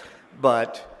unreadable.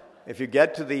 But if you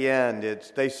get to the end,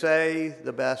 they say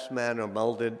the best men are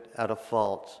molded out of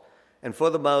faults, and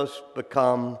for the most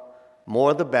become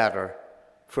more the better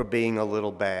for being a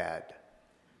little bad.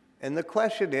 And the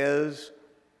question is,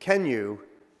 can you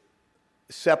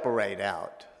separate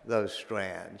out those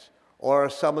strands? Or are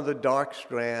some of the dark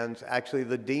strands actually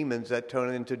the demons that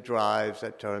turn into drives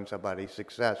that turn somebody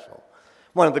successful?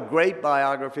 One of the great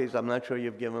biographies, I'm not sure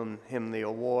you've given him the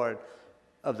award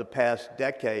of the past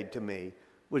decade to me,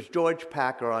 was George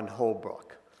Packer on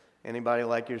Holbrook. Anybody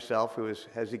like yourself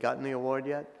has he gotten the award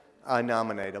yet? I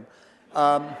nominate him.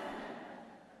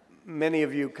 Many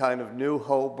of you kind of knew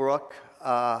Holbrook.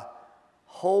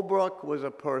 Holbrook was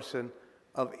a person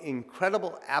of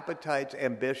incredible appetites,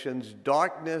 ambitions,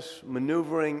 darkness,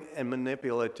 maneuvering, and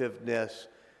manipulativeness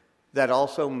that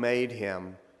also made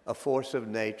him a force of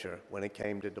nature when it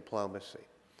came to diplomacy.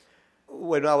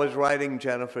 When I was writing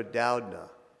Jennifer Doudna,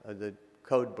 the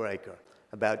code breaker,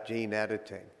 about gene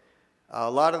editing,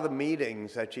 a lot of the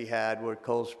meetings that she had were at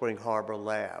Cold Spring Harbor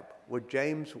Lab, where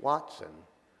James Watson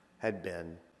had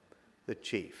been the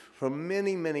chief for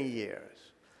many, many years.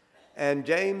 And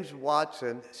James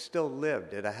Watson still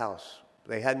lived at a house.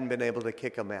 They hadn't been able to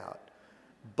kick him out.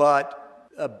 But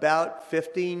about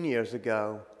 15 years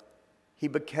ago, he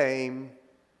became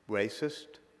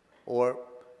racist, or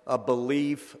a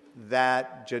belief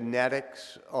that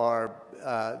genetics are,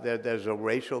 there's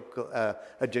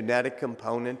a genetic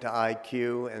component to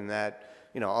IQ, and that,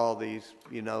 all these,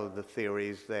 the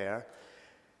theories there.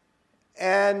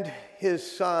 And his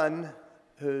son,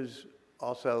 who's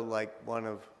also like one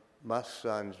of Musk's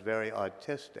sons, very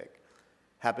autistic,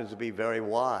 happens to be very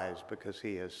wise because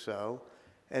he is so,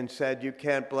 and said, you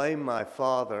can't blame my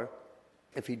father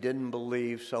if he didn't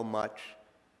believe so much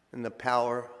in the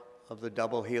power of the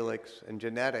double helix and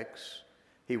genetics,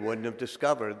 he wouldn't have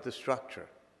discovered the structure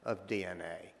of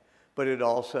DNA. But it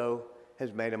also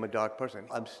has made him a dark person.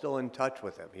 I'm still in touch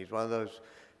with him. He's one of those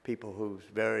people who's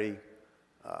very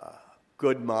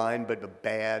good mind, but a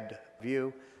bad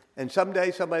view. And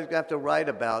someday somebody's going to have to write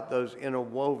about those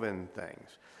interwoven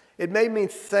things. It made me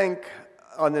think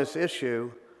on this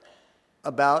issue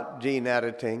about gene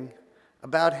editing,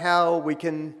 about how we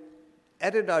can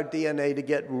edit our DNA to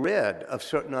get rid of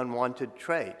certain unwanted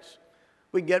traits.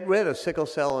 We can get rid of sickle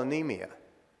cell anemia.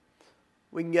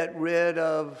 We can get rid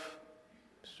of,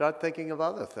 start thinking of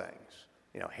other things.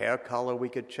 Hair color we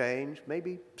could change,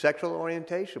 maybe sexual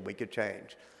orientation we could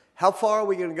change. How far are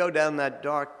we going to go down that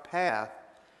dark path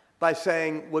by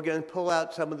saying we're going to pull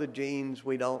out some of the genes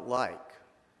we don't like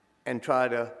and try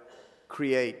to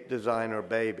create designer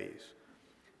babies?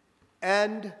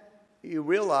 And you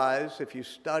realize, if you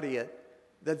study it,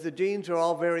 that the genes are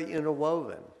all very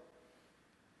interwoven.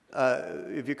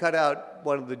 If you cut out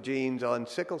one of the genes on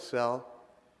sickle cell,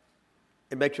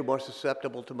 it makes you more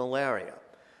susceptible to malaria.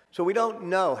 So we don't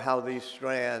know how these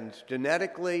strands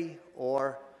genetically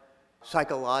or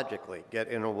psychologically get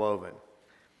interwoven.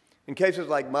 In cases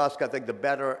like Musk, I think the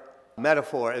better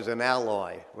metaphor is an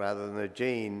alloy rather than a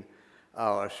gene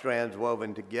or strands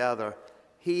woven together.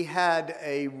 He had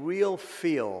a real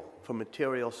feel for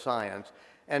material science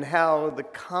and how the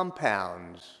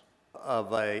compounds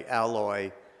of an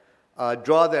alloy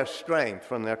draw their strength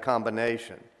from their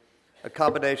combination, a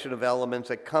combination of elements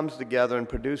that comes together and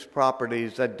produce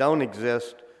properties that don't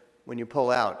exist when you pull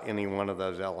out any one of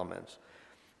those elements.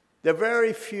 There are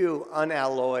very few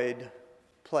unalloyed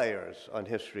players on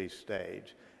history's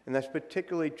stage, and that's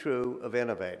particularly true of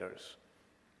innovators.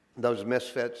 Those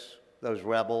misfits, those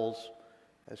rebels,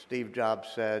 as Steve Jobs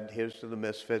said, here's to the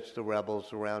misfits, the rebels,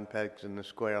 the round pegs in the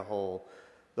square hole,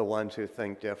 the ones who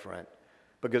think different.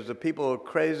 Because the people who are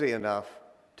crazy enough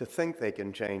to think they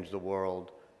can change the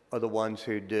world are the ones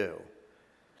who do.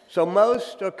 So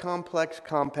most are complex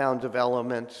compounds of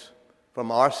elements,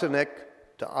 from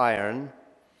arsenic to iron.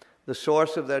 The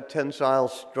source of their tensile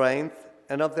strength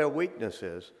and of their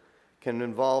weaknesses can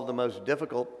involve the most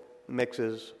difficult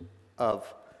mixes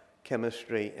of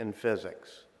chemistry and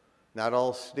physics. Not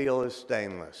all steel is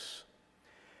stainless.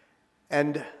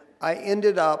 And I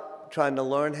ended up trying to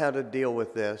learn how to deal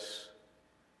with this,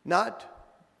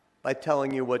 not by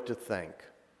telling you what to think.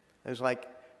 It was like,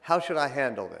 how should I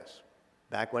handle this?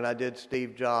 Back when I did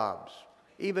Steve Jobs,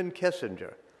 even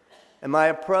Kissinger. And my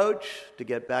approach, to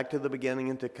get back to the beginning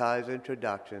and to Kai's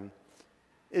introduction,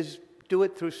 is do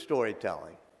it through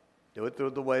storytelling. Do it through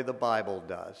the way the Bible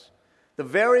does. The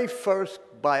very first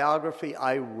biography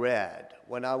I read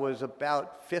when I was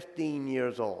about 15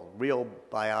 years old, real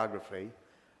biography,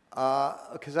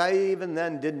 because I even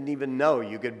then didn't even know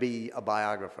you could be a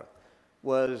biographer,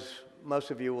 was,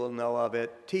 most of you will know of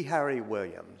it, T. Harry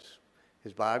Williams,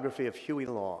 his biography of Huey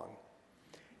Long.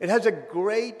 It has a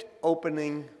great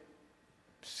opening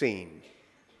scene.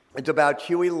 It's about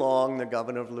Huey Long, the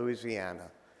governor of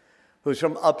Louisiana, who's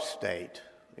from upstate,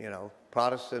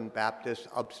 Protestant Baptist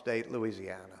upstate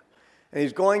Louisiana. And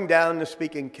he's going down to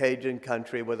speak in Cajun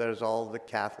country where there's all the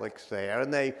Catholics there.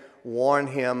 And they warn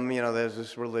him, there's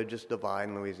this religious divide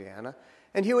in Louisiana.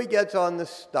 And Huey gets on the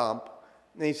stump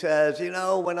and he says,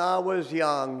 when I was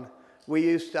young,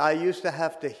 I used to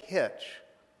have to hitch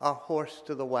our horse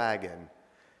to the wagon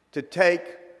to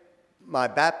take my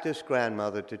Baptist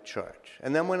grandmother to church.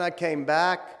 And then when I came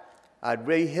back, I'd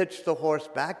re-hitch the horse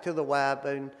back to the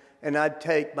wagon and I'd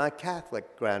take my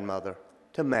Catholic grandmother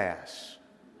to Mass.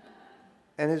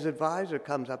 And his advisor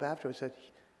comes up after and said,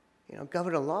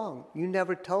 Governor Long, you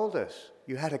never told us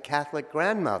you had a Catholic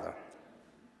grandmother.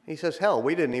 He says, hell,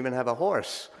 we didn't even have a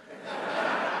horse.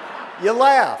 You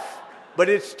laugh, but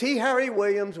it's T. Harry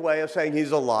Williams' way of saying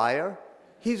he's a liar.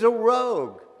 He's a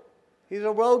rogue. He's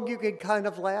a rogue you can kind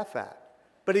of laugh at.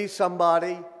 But he's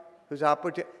somebody who's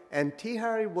opportune. And T.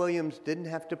 Harry Williams didn't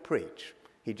have to preach.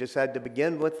 He just had to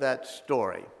begin with that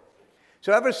story.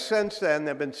 So ever since then,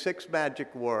 there have been 6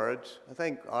 magic words. I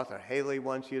think Arthur Haley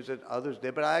once used it, others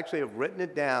did, but I actually have written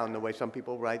it down the way some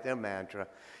people write their mantra.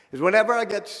 Is whenever I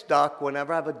get stuck,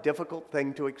 whenever I have a difficult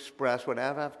thing to express,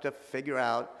 whenever I have to figure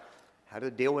out how to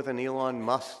deal with an Elon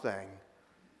Musk thing,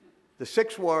 the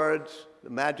 6 words, the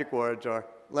magic words are,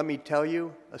 let me tell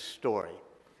you a story.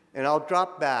 And I'll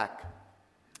drop back.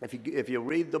 If you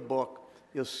read the book,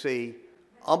 you'll see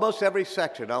almost every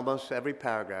section, almost every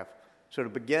paragraph, sort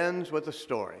of begins with a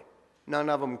story. None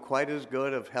of them quite as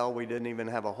good of hell, we didn't even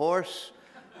have a horse,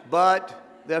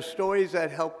 but they're stories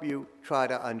that help you try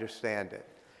to understand it.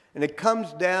 And it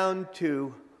comes down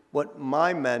to what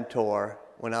my mentor,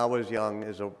 when I was young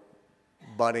as a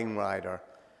budding writer,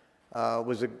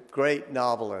 was a great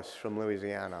novelist from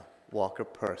Louisiana, Walker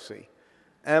Percy.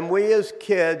 And we as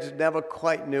kids never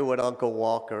quite knew what Uncle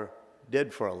Walker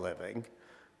did for a living.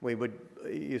 We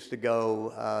used to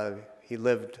go, he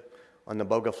lived on the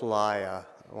Bogaflaya,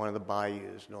 one of the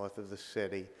bayous north of the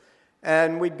city.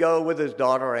 And we'd go with his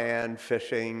daughter Ann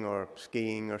fishing or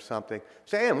skiing or something.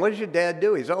 Say, Ann, what does your dad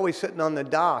do? He's always sitting on the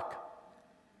dock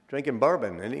drinking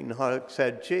bourbon and eating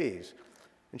hard-said cheese.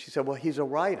 And she said, well, he's a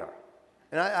writer.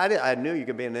 And I knew you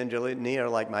could be an engineer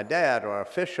like my dad or a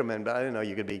fisherman, but I didn't know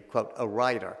you could be, quote, a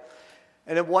writer.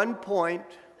 And at one point,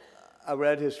 I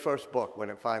read his first book when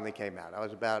it finally came out. I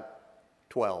was about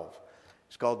 12.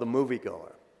 It's called The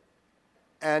Moviegoer.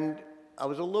 And I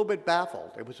was a little bit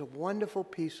baffled. It was a wonderful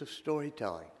piece of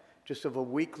storytelling, just of a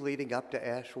week leading up to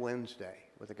Ash Wednesday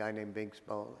with a guy named Vince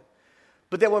Bolin.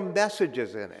 But there were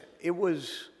messages in it. It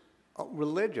was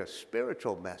religious,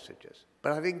 spiritual messages,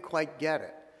 but I didn't quite get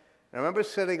it. And I remember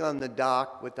sitting on the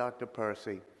dock with Dr.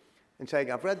 Percy and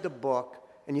saying, I've read the book,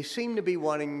 and you seem to be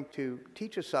wanting to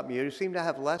teach us something. You seem to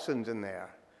have lessons in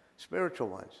there, spiritual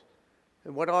ones.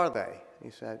 And what are they?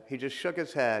 He just shook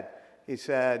his head. He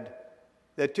said,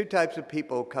 there are 2 types of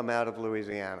people who come out of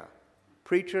Louisiana,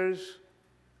 preachers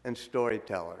and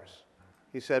storytellers.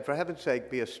 He said, for heaven's sake,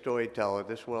 be a storyteller.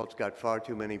 This world's got far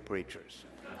too many preachers.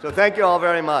 So thank you all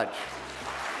very much.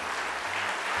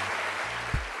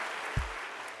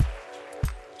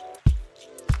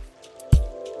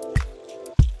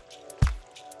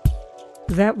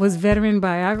 That was veteran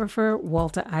biographer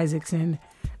Walter Isaacson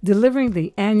delivering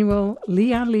the annual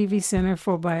Leon Levy Center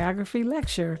for Biography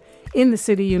lecture in the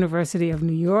City University of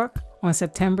New York on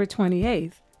September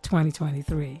 28,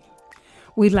 2023.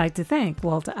 We'd like to thank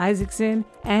Walter Isaacson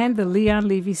and the Leon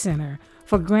Levy Center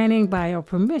for granting Bio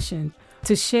permission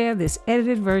to share this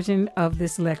edited version of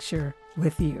this lecture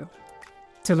with you.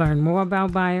 To learn more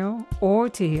about Bio or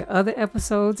to hear other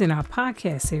episodes in our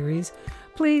podcast series,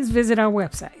 please visit our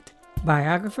website,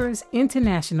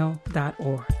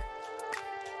 biographersinternational.org.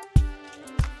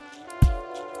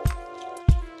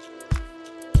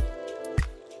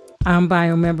 I'm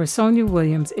Bio member Sonia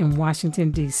Williams in Washington,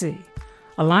 D.C.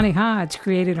 Alani Hodge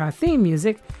created our theme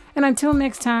music, and until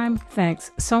next time,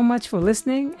 thanks so much for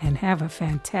listening and have a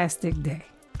fantastic day.